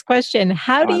my next question.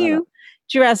 How do you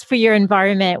dress for your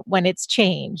environment when it's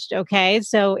changed? Okay.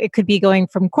 So it could be going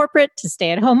from corporate to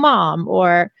stay-at-home mom,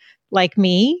 or like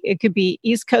me, it could be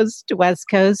East Coast to West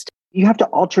Coast. You have to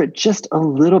alter it just a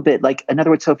little bit. Like, in other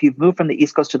words, so if you've moved from the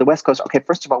East Coast to the West Coast, okay,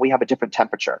 first of all, we have a different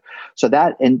temperature. So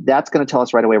that's going to tell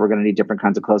us right away we're going to need different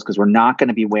kinds of clothes, because we're not going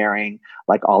to be wearing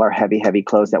like all our heavy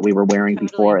clothes that we were wearing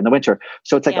before in the winter.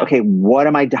 So it's like, okay,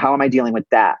 how am I dealing with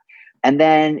that? And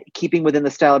then keeping within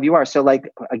the style of you are. So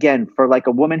like, again, for like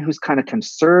a woman who's kind of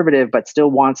conservative, but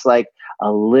still wants like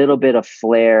a little bit of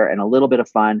flair and a little bit of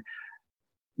fun,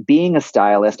 being a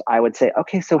stylist, I would say,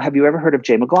 okay, so have you ever heard of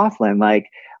Jay McLaughlin? Like,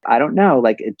 I don't know,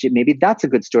 like maybe that's a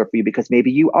good store for you, because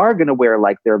maybe you are going to wear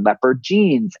like their leopard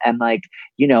jeans and like,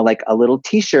 like a little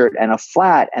t-shirt and a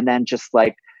flat, and then just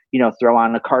like, throw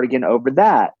on a cardigan over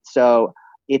that. So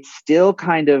it's still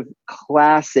kind of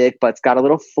classic, but it's got a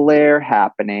little flair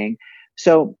happening.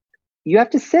 So you have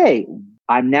to say,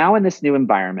 I'm now in this new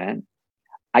environment.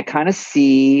 I kind of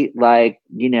see like,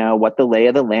 what the lay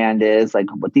of the land is, like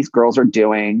what these girls are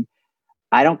doing.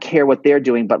 I don't care what they're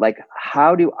doing, but like,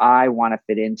 how do I want to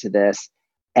fit into this?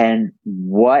 And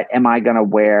what am I going to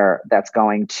wear that's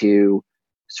going to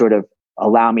sort of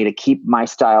allow me to keep my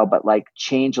style, but like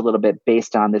change a little bit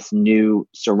based on this new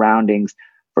surroundings?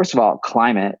 First of all,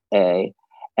 climate, A,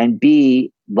 and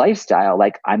B, lifestyle.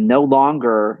 Like, I'm no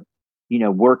longer,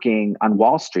 working on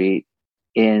Wall Street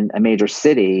in a major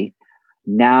city.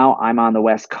 Now I'm on the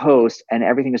West Coast and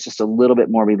everything is just a little bit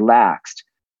more relaxed.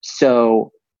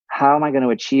 So how am I going to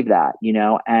achieve that?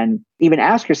 And even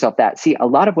ask yourself that. See, a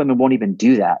lot of women won't even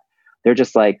do that. They're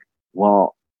just like,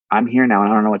 well, I'm here now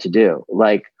and I don't know what to do.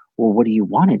 Like, well, what do you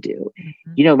want to do?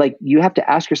 Mm-hmm. Like you have to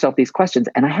ask yourself these questions.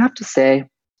 And I have to say,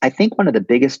 I think one of the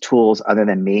biggest tools other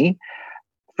than me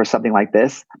for something like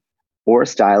this or a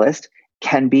stylist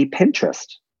can be Pinterest,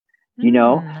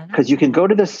 I because like you can that. go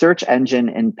to the search engine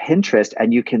in Pinterest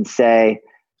and you can say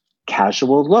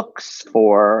casual looks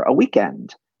for a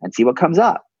weekend and see what comes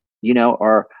up,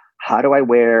 or how do I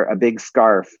wear a big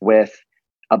scarf with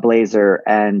a blazer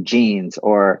and jeans,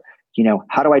 or,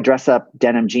 how do I dress up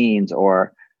denim jeans,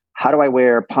 or how do I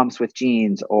wear pumps with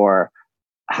jeans, or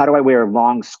how do I wear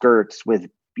long skirts with,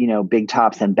 big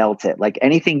tops and belt it, like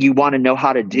anything you want to know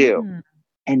how to do. Mm.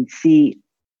 And see,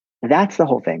 that's the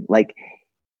whole thing. Like,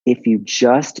 if you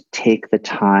just take the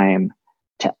time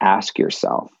to ask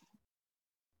yourself,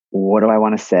 what do I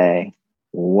want to say?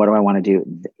 What do I want to do?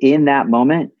 In that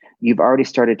moment, you've already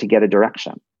started to get a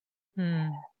direction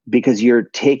because you're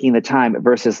taking the time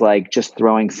versus like just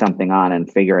throwing something on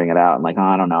and figuring it out. And like, oh,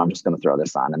 I don't know, I'm just going to throw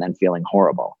this on and then feeling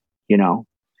horrible.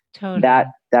 Totally.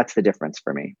 That's the difference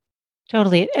for me.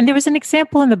 Totally. And there was an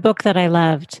example in the book that I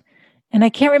loved. And I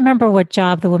can't remember what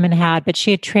job the woman had, but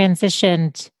she had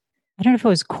transitioned. I don't know if it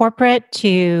was corporate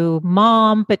to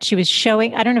mom, but she was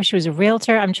showing, I don't know if she was a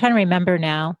realtor. I'm trying to remember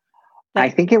now. I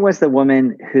think it was the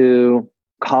woman who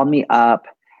called me up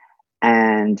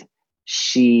and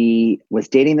she was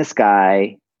dating this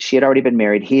guy. She had already been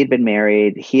married. He had been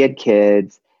married. He had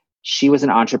kids. She was an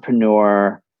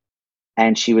entrepreneur.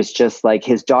 And she was just like,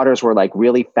 his daughters were like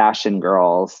really fashion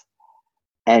girls.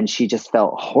 And she just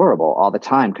felt horrible all the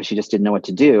time because she just didn't know what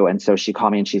to do. And so she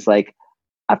called me and she's like,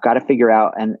 I've got to figure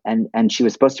out. And she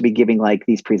was supposed to be giving like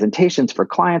these presentations for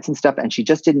clients and stuff. And she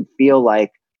just didn't feel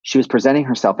like she was presenting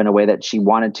herself in a way that she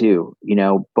wanted to,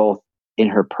 both in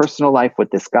her personal life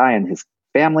with this guy and his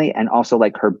family and also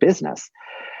like her business.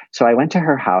 So I went to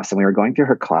her house and we were going through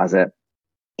her closet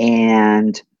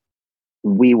and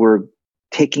we were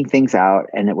taking things out,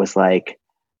 and it was like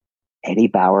Eddie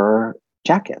Bauer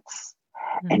jackets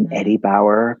and Eddie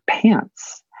Bauer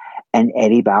pants and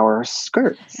Eddie Bauer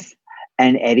skirts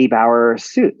and Eddie Bauer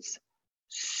suits.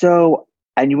 So,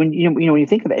 and when when you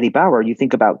think of Eddie Bauer, you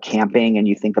think about camping and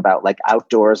you think about like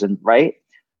outdoors and right.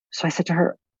 So I said to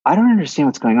her, I don't understand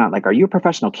what's going on. Like, are you a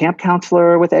professional camp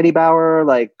counselor with Eddie Bauer?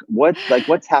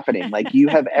 What's happening? Like, you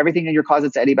have everything in your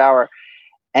closet's Eddie Bauer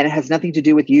and it has nothing to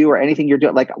do with you or anything you're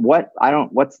doing. Like,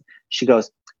 she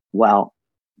goes, well,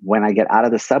 when I get out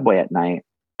of the subway at night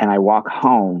and I walk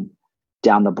home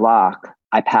down the block,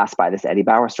 I pass by this Eddie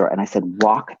Bauer store. And I said,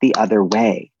 walk the other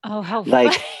way. Oh, how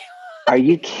like, funny. Are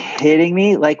you kidding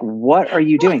me? Like, what are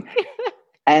you doing?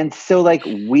 And so like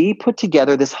we put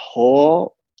together this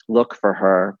whole look for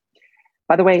her.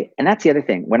 By the way, and that's the other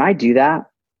thing. When I do that,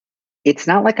 it's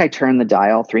not like I turn the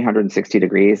dial 360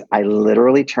 degrees. I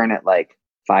literally turn it like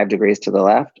 5 degrees to the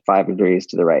left, 5 degrees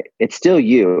to the right. It's still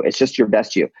you. It's just your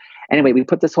best you. Anyway, we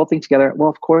put this whole thing together. Well,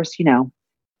 of course, she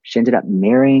ended up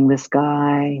marrying this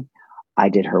guy. I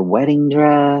did her wedding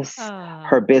dress.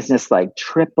 Her business like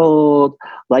tripled,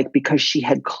 like because she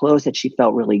had clothes that she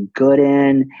felt really good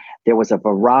in. There was a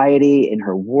variety in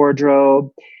her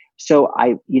wardrobe. So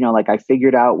I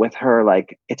figured out with her,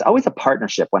 like, it's always a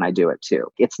partnership when I do it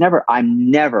too.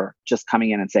 I'm never just coming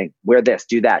in and saying, wear this,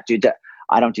 do that, do that.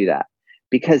 I don't do that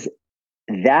because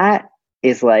that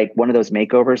is like one of those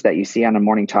makeovers that you see on a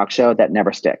morning talk show that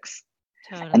never sticks.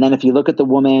 Totally. And then if you look at the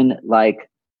woman, like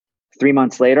 3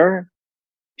 months later,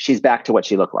 she's back to what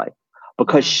she looked like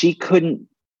because she couldn't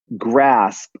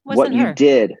grasp what you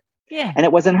did. Yeah. And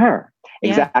it wasn't her. Yeah.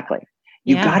 Exactly.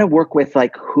 You got to work with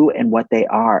like who and what they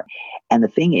are. And the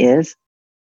thing is,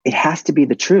 it has to be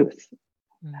the truth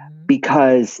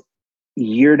because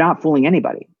you're not fooling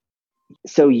anybody.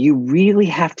 So you really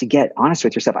have to get honest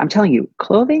with yourself. I'm telling you,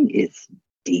 clothing is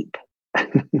deep.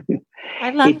 I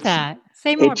love that.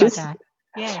 Say more about that.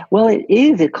 Yeah. Well, it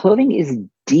is. Clothing is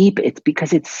deep. It's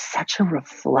because it's such a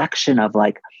reflection of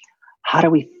like, how do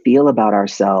we feel about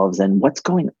ourselves and what's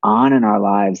going on in our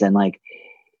lives? And like,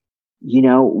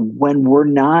 when we're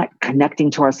not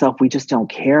connecting to ourselves, we just don't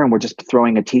care. And we're just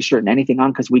throwing a t-shirt and anything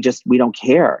on because we don't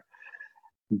care.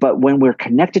 But when we're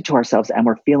connected to ourselves and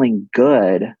we're feeling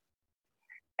good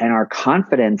and our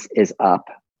confidence is up,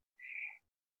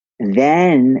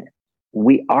 then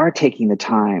we are taking the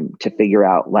time to figure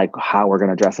out like how we're going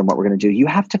to dress and what we're going to do. You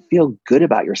have to feel good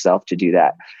about yourself to do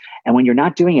that. And when you're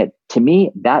not doing it, to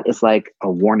me, that is like a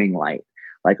warning light.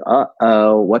 Like,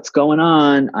 what's going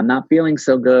on? I'm not feeling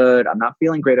so good. I'm not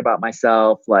feeling great about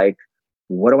myself. Like,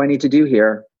 what do I need to do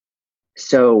here?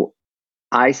 So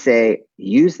I say,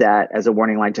 use that as a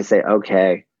warning light to say,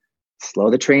 okay, slow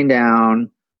the train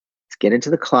down. Let's get into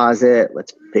the closet.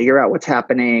 Let's figure out what's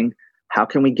happening. How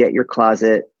can we get your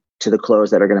closet to the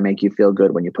clothes that are going to make you feel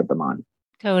good when you put them on.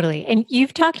 Totally. And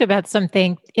you've talked about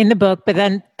something in the book, but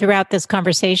then throughout this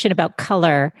conversation about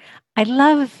color, I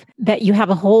love that you have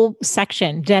a whole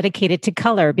section dedicated to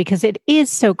color because it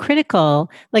is so critical.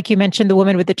 Like you mentioned, the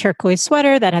woman with the turquoise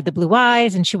sweater that had the blue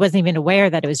eyes, and she wasn't even aware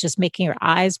that it was just making her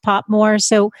eyes pop more.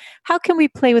 So how can we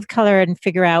play with color and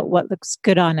figure out what looks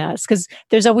good on us? Because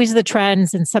there's always the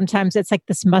trends, and sometimes it's like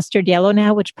this mustard yellow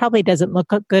now, which probably doesn't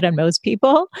look good on most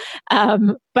people.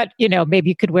 But maybe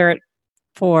you could wear it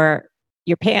for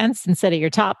your pants instead of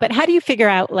your top. But how do you figure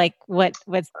out like what's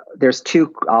there's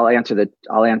two, I'll answer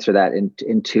that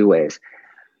in two ways.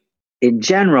 In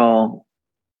general,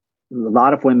 a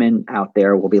lot of women out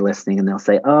there will be listening and they'll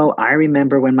say, oh, I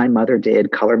remember when my mother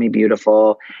did Color Me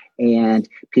Beautiful and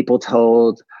people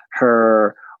told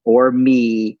her or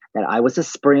me that I was a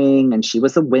spring and she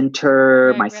was a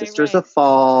winter, my sister's a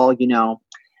fall,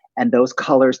 and those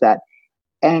colors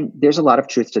and there's a lot of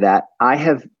truth to that. I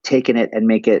have taken it and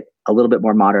make it a little bit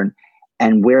more modern.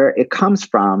 And where it comes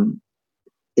from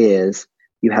is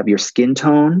you have your skin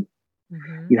tone,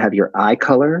 you have your eye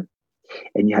color,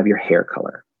 and you have your hair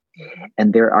color.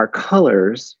 And there are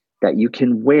colors that you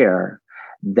can wear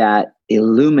that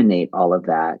illuminate all of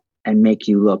that and make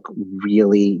you look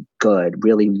really good,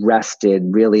 really rested,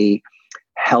 really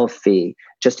healthy,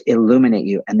 just illuminate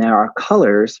you. And there are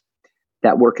colors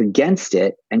that work against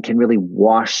it and can really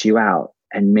wash you out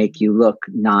and make you look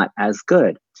not as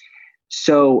good.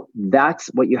 So that's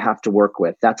what you have to work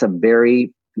with. That's a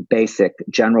very basic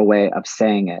general way of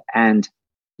saying it. And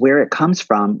where it comes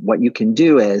from, what you can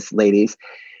do is, ladies,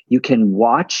 you can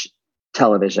watch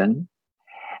television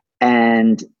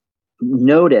and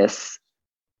notice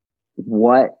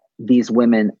what these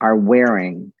women are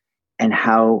wearing and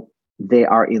how they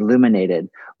are illuminated.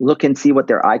 Look and see what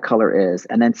their eye color is,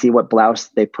 and then see what blouse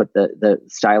they put the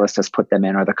stylist has put them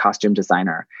in, or the costume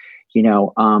designer,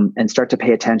 and start to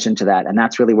pay attention to that. And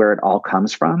that's really where it all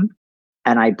comes from.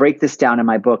 And I break this down in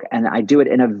my book, and I do it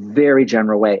in a very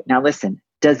general way. Now, listen,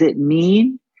 does it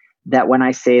mean that when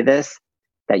I say this,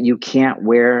 that you can't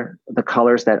wear the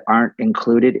colors that aren't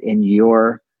included in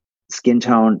your skin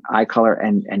tone, eye color,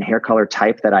 and hair color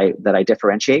type that I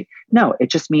differentiate? No,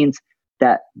 it just means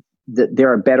that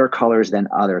there are better colors than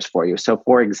others for you. So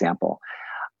for example,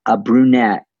 a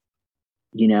brunette,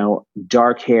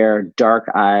 dark hair, dark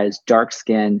eyes, dark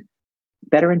skin,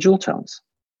 better in jewel tones.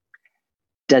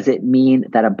 Does it mean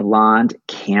that a blonde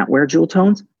can't wear jewel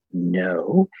tones?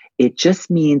 No, it just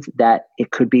means that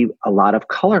it could be a lot of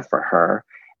color for her.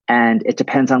 And it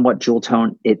depends on what jewel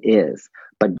tone it is.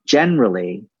 But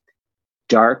generally,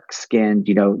 dark skinned,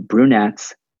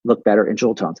 brunettes look better in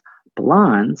jewel tones.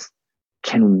 Blondes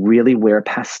can really wear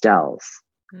pastels,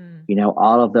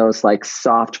 all of those like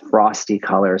soft, frosty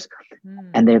colors.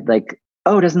 And they're like,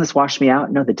 oh, doesn't this wash me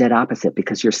out? No, the dead opposite,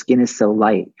 because your skin is so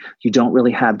light. You don't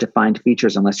really have defined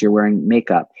features unless you're wearing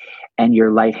makeup, and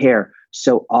your light hair.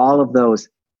 So all of those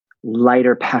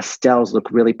lighter pastels look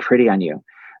really pretty on you.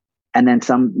 And then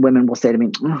some women will say to me,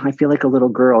 oh, I feel like a little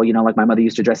girl, like my mother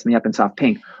used to dress me up in soft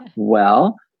pink.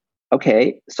 Well,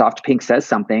 okay, soft pink says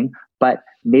something, but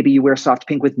maybe you wear soft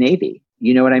pink with navy,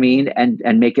 you know what I mean? And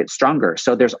make it stronger.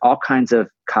 So there's all kinds of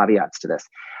caveats to this.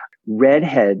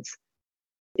 Redheads,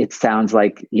 it sounds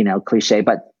like, cliche,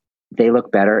 but they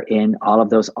look better in all of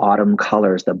those autumn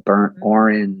colors, the burnt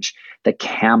orange, the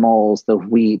camels, the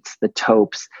wheats, the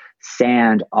taupes,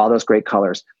 sand, all those great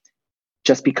colors,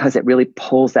 just because it really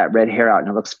pulls that red hair out and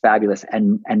it looks fabulous.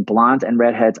 And blondes and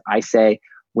redheads, I say,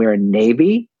 wear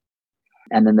navy.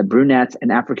 And then the brunettes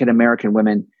and African-American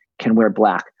women can wear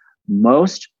black.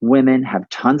 Most women have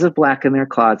tons of black in their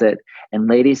closet. And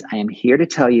ladies, I am here to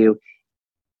tell you,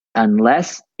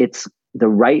 unless it's the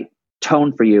right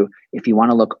tone for you, if you want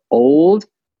to look old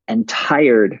and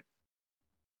tired,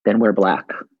 then wear black.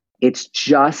 It's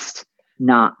just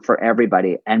not for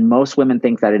everybody. And most women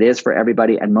think that it is for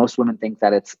everybody. And most women think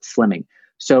that it's slimming.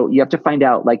 So you have to find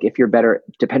out, like, if you're better,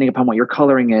 depending upon what your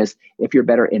coloring is, if you're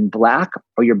better in black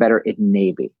or you're better in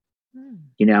navy.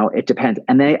 It depends.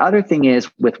 And the other thing is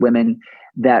with women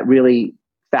that really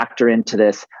factor into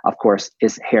this, of course,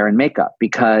 is hair and makeup,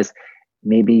 because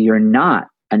maybe you're not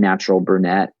a natural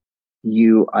brunette,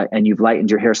 and you've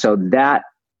lightened your hair. So that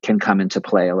can come into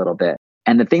play a little bit.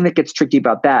 And the thing that gets tricky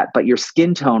about that, but your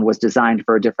skin tone was designed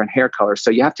for a different hair color. So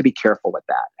you have to be careful with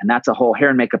that. And that's hair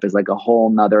and makeup is like a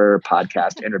whole nother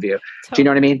podcast interview. Do you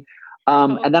know what I mean?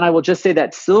 And then I will just say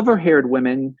that silver haired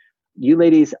women, you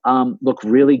ladies look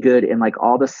really good in like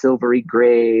all the silvery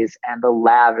grays and the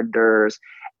lavenders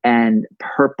and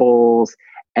purples,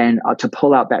 and to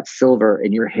pull out that silver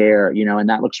in your hair, and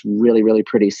that looks really, really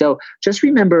pretty. So just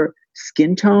remember,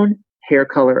 skin tone, hair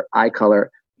color, eye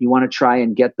color. You want to try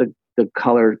and get the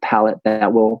color palette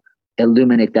that will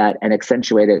illuminate that and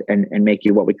accentuate it and make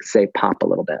you what we could say pop a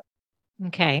little bit.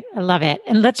 Okay, I love it.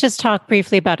 And let's just talk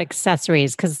briefly about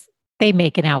accessories because they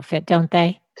make an outfit, don't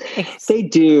they? They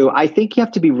do. I think you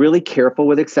have to be really careful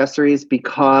with accessories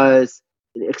because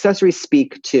accessories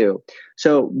speak too.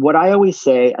 So what I always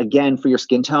say, again, for your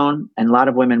skin tone, and a lot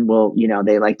of women will,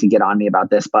 they like to get on me about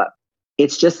this, but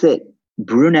it's just that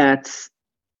brunettes,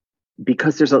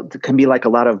 because can be like a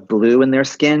lot of blue in their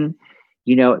skin,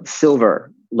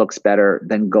 silver looks better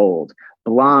than gold.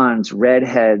 Blondes,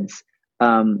 redheads,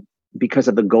 because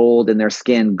of the gold in their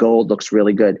skin, gold looks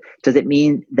really good. Does it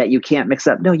mean that you can't mix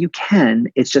up? No, you can.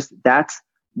 It's just, that's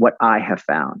what I have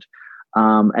found.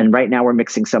 And right now we're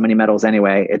mixing so many metals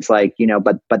anyway. It's like,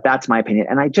 but that's my opinion.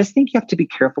 And I just think you have to be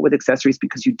careful with accessories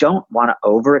because you don't want to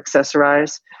over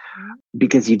accessorize,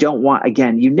 because you don't want,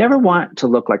 again, you never want to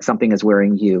look like something is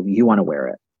wearing you. You want to wear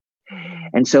it.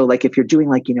 And so like, if you're doing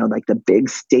like, like the big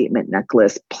statement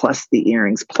necklace, plus the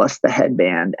earrings, plus the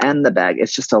headband and the bag,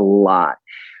 it's just a lot.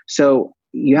 So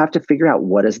you have to figure out,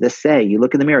 what does this say? You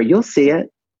look in the mirror, you'll see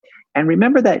it. And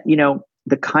remember that,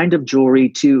 the kind of jewelry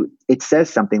too, it says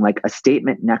something like a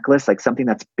statement necklace, like something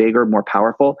that's bigger, more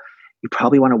powerful. You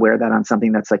probably want to wear that on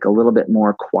something that's like a little bit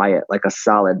more quiet, like a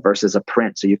solid versus a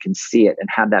print, so you can see it and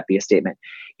have that be a statement.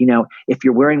 If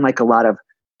you're wearing like a lot of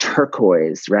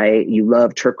turquoise, right? You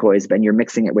love turquoise, but you're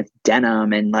mixing it with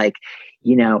denim and like,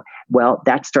 well,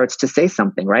 that starts to say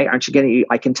something, right? Aren't you getting,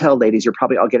 I can tell, ladies, you're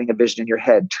probably all getting a vision in your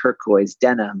head, turquoise,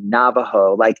 denim,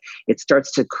 Navajo, like it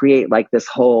starts to create like this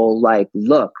whole like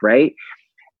look, right?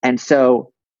 And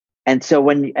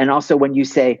also when you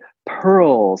say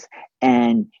pearls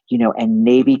and, and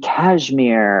navy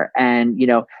cashmere and,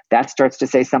 that starts to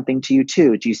say something to you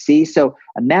too. Do you see? So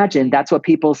imagine that's what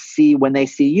people see when they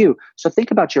see you. So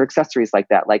think about your accessories like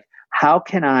that. Like, how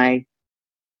can I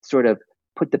sort of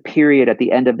put the period at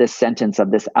the end of this sentence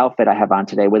of this outfit I have on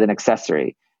today with an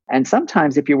accessory? And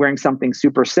sometimes if you're wearing something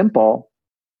super simple,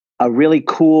 a really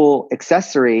cool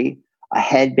accessory, a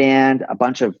headband, a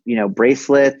bunch of,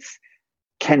 bracelets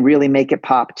can really make it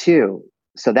pop too.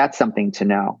 So that's something to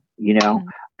know,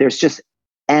 There's just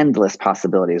endless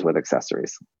possibilities with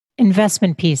accessories.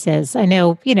 Investment pieces. I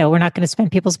know, we're not going to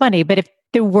spend people's money, but if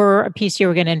there were a piece you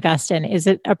were going to invest in, is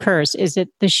it a purse? Is it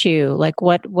the shoe? Like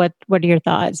what are your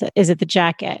thoughts? Is it the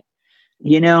jacket?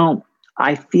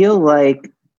 I feel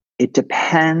like it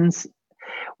depends.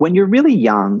 When you're really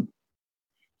young,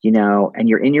 and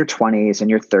you're in your 20s and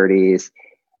your 30s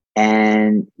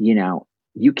and,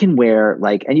 you can wear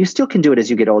like, and you still can do it as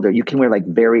you get older. You can wear like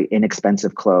very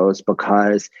inexpensive clothes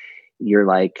because you're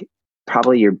like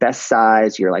probably your best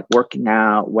size, you're like working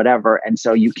out, whatever. And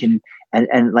so you can,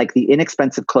 and like the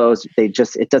inexpensive clothes,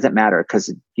 it doesn't matter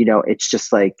because, it's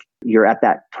just like you're at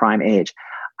that prime age.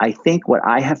 I think what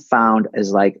I have found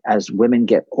is like, as women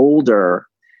get older,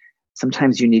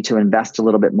 sometimes you need to invest a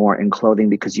little bit more in clothing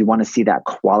because you want to see that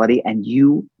quality and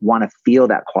you want to feel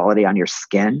that quality on your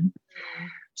skin.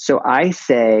 So I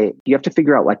say you have to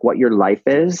figure out like what your life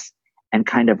is and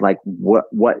kind of like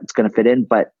what's going to fit in.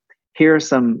 But here are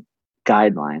some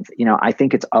guidelines. I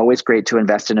think it's always great to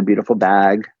invest in a beautiful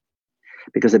bag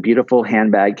because a beautiful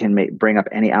handbag can bring up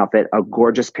any outfit, a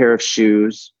gorgeous pair of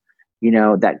shoes,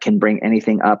 that can bring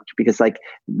anything up because like,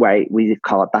 right, we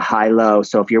call it the high-low.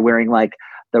 So if you're wearing like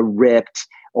the ripped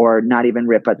or not even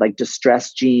ripped, but like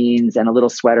distressed jeans and a little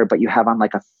sweater, but you have on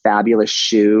like a fabulous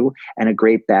shoe and a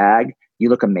great bag, you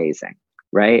look amazing,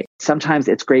 right? Sometimes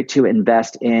it's great to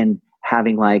invest in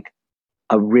having like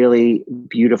a really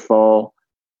beautiful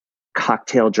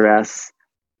cocktail dress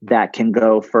that can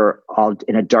go for all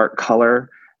in a dark color,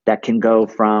 that can go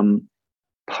from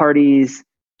parties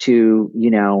to,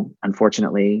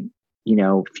 unfortunately,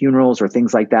 funerals or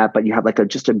things like that. But you have like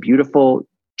just a beautiful,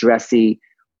 dressy,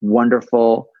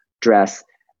 wonderful dress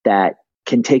that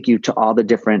can take you to all the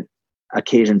different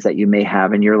occasions that you may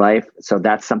have in your life. So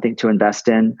that's something to invest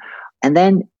in. And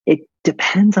then it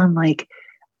depends on like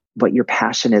what your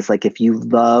passion is. Like if you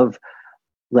love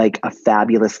like a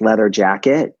fabulous leather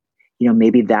jacket,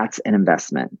 maybe that's an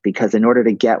investment because in order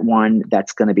to get one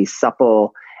that's going to be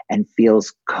supple and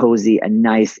feels cozy and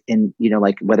nice and,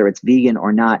 like whether it's vegan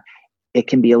or not, it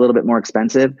can be a little bit more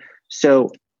expensive.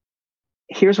 So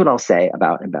here's what I'll say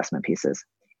about investment pieces.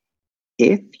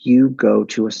 If you go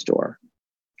to a store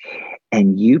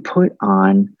and you put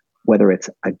on, whether it's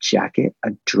a jacket, a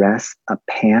dress, a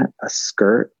pant, a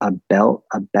skirt, a belt,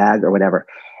 a bag, or whatever,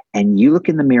 and you look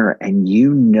in the mirror and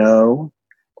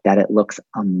that it looks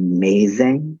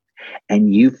amazing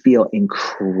and you feel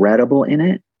incredible in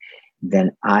it,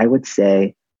 then I would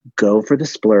say go for the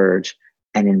splurge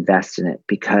and invest in it,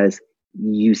 because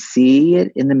you see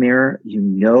it in the mirror, you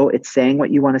know it's saying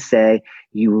what you want to say,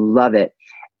 you love it,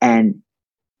 and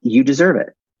you deserve it,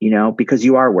 because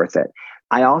you are worth it.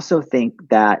 I also think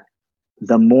that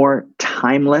the more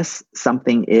timeless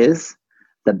something is,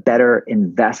 the better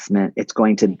investment it's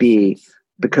going to be,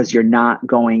 because you're not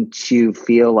going to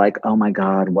feel like, oh my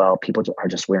God, well, people are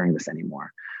just wearing this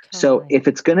anymore. Totally. So if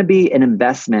it's going to be an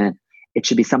investment, it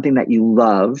should be something that you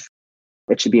love.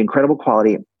 It should be incredible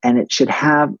quality, and it should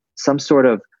have some sort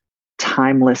of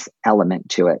timeless element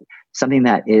to it. Something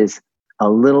that is a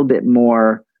little bit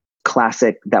more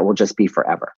classic that will just be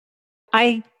forever.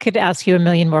 I could ask you a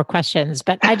million more questions,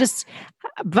 but I'm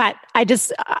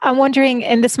wondering,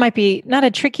 and this might be not a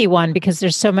tricky one because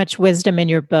there's so much wisdom in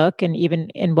your book and even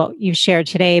in what you've shared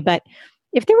today, but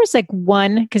if there was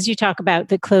one, because you talk about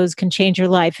that clothes can change your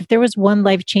life, if there was one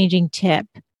life-changing tip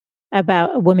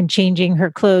about a woman changing her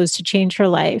clothes to change her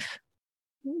life,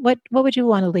 what would you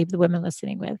want to leave the women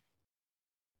listening with?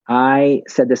 I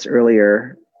said this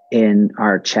earlier in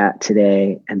our chat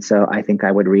today, and so I think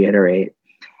I would reiterate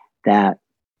that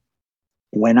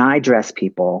when I dress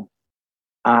people,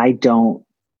 I don't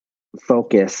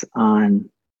focus on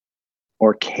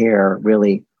or care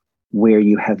really where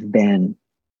you have been.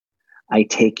 I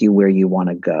take you where you want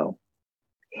to go.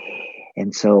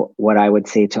 And so what I would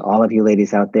say to all of you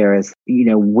ladies out there is,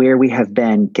 where we have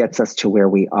been gets us to where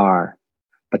we are,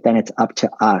 but then it's up to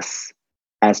us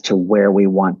as to where we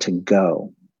want to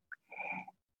go.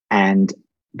 And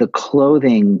the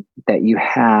clothing that you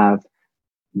have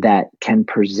that can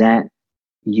present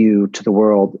you to the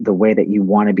world the way that you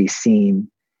want to be seen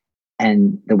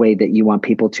and the way that you want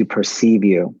people to perceive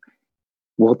you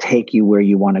will take you where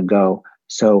you want to go.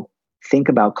 So think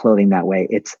about clothing that way.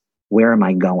 It's, where am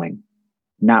I going?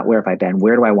 Not where have I been?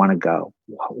 Where do I want to go?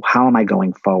 How am I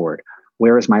going forward?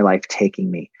 Where is my life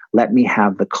taking me? Let me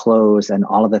have the clothes and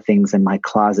all of the things in my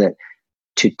closet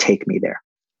to take me there.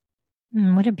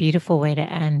 What a beautiful way to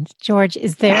end. George,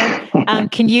 is there,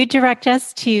 can you direct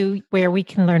us to where we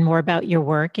can learn more about your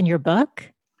work and your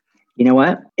book? You know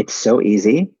what? It's so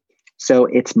easy. So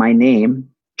it's my name,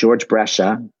 George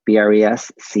Brescia, Brescia.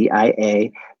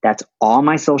 That's all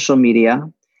my social media.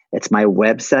 It's my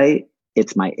website.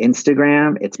 It's my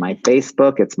Instagram. It's my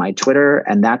Facebook. It's my Twitter.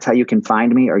 And that's how you can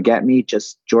find me or get me,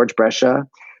 just George Brescia.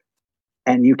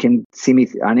 And you can see me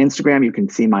on Instagram. You can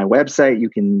see my website. You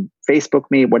can Facebook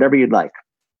me, whatever you'd like.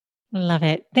 Love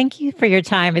it. Thank you for your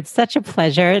time. It's such a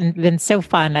pleasure and been so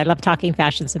fun. I love talking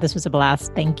fashion. So this was a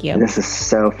blast. Thank you. This is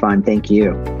so fun. Thank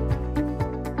you.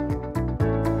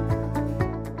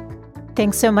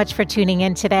 Thanks so much for tuning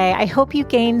in today. I hope you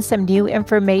gained some new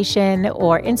information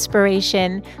or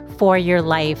inspiration for your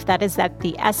life. That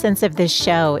the essence of this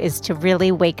show is to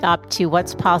really wake up to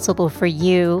what's possible for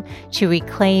you, to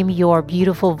reclaim your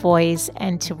beautiful voice,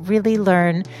 and to really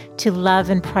learn to love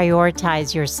and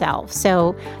prioritize yourself.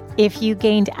 So if you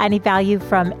gained any value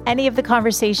from any of the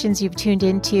conversations you've tuned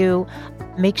into,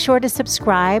 make sure to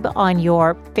subscribe on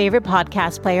your favorite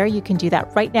podcast player. You can do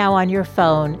that right now on your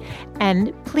phone.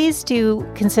 And please do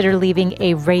consider leaving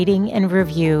a rating and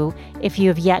review if you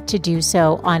have yet to do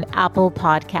so on Apple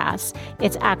Podcasts.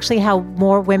 It's actually how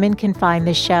more women can find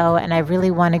the show. And I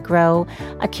really want to grow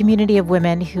a community of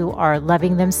women who are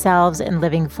loving themselves and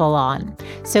living full on.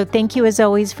 So thank you as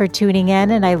always for tuning in.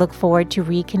 And I look forward to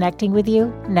reconnecting with you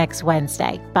next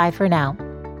Wednesday. Bye for now.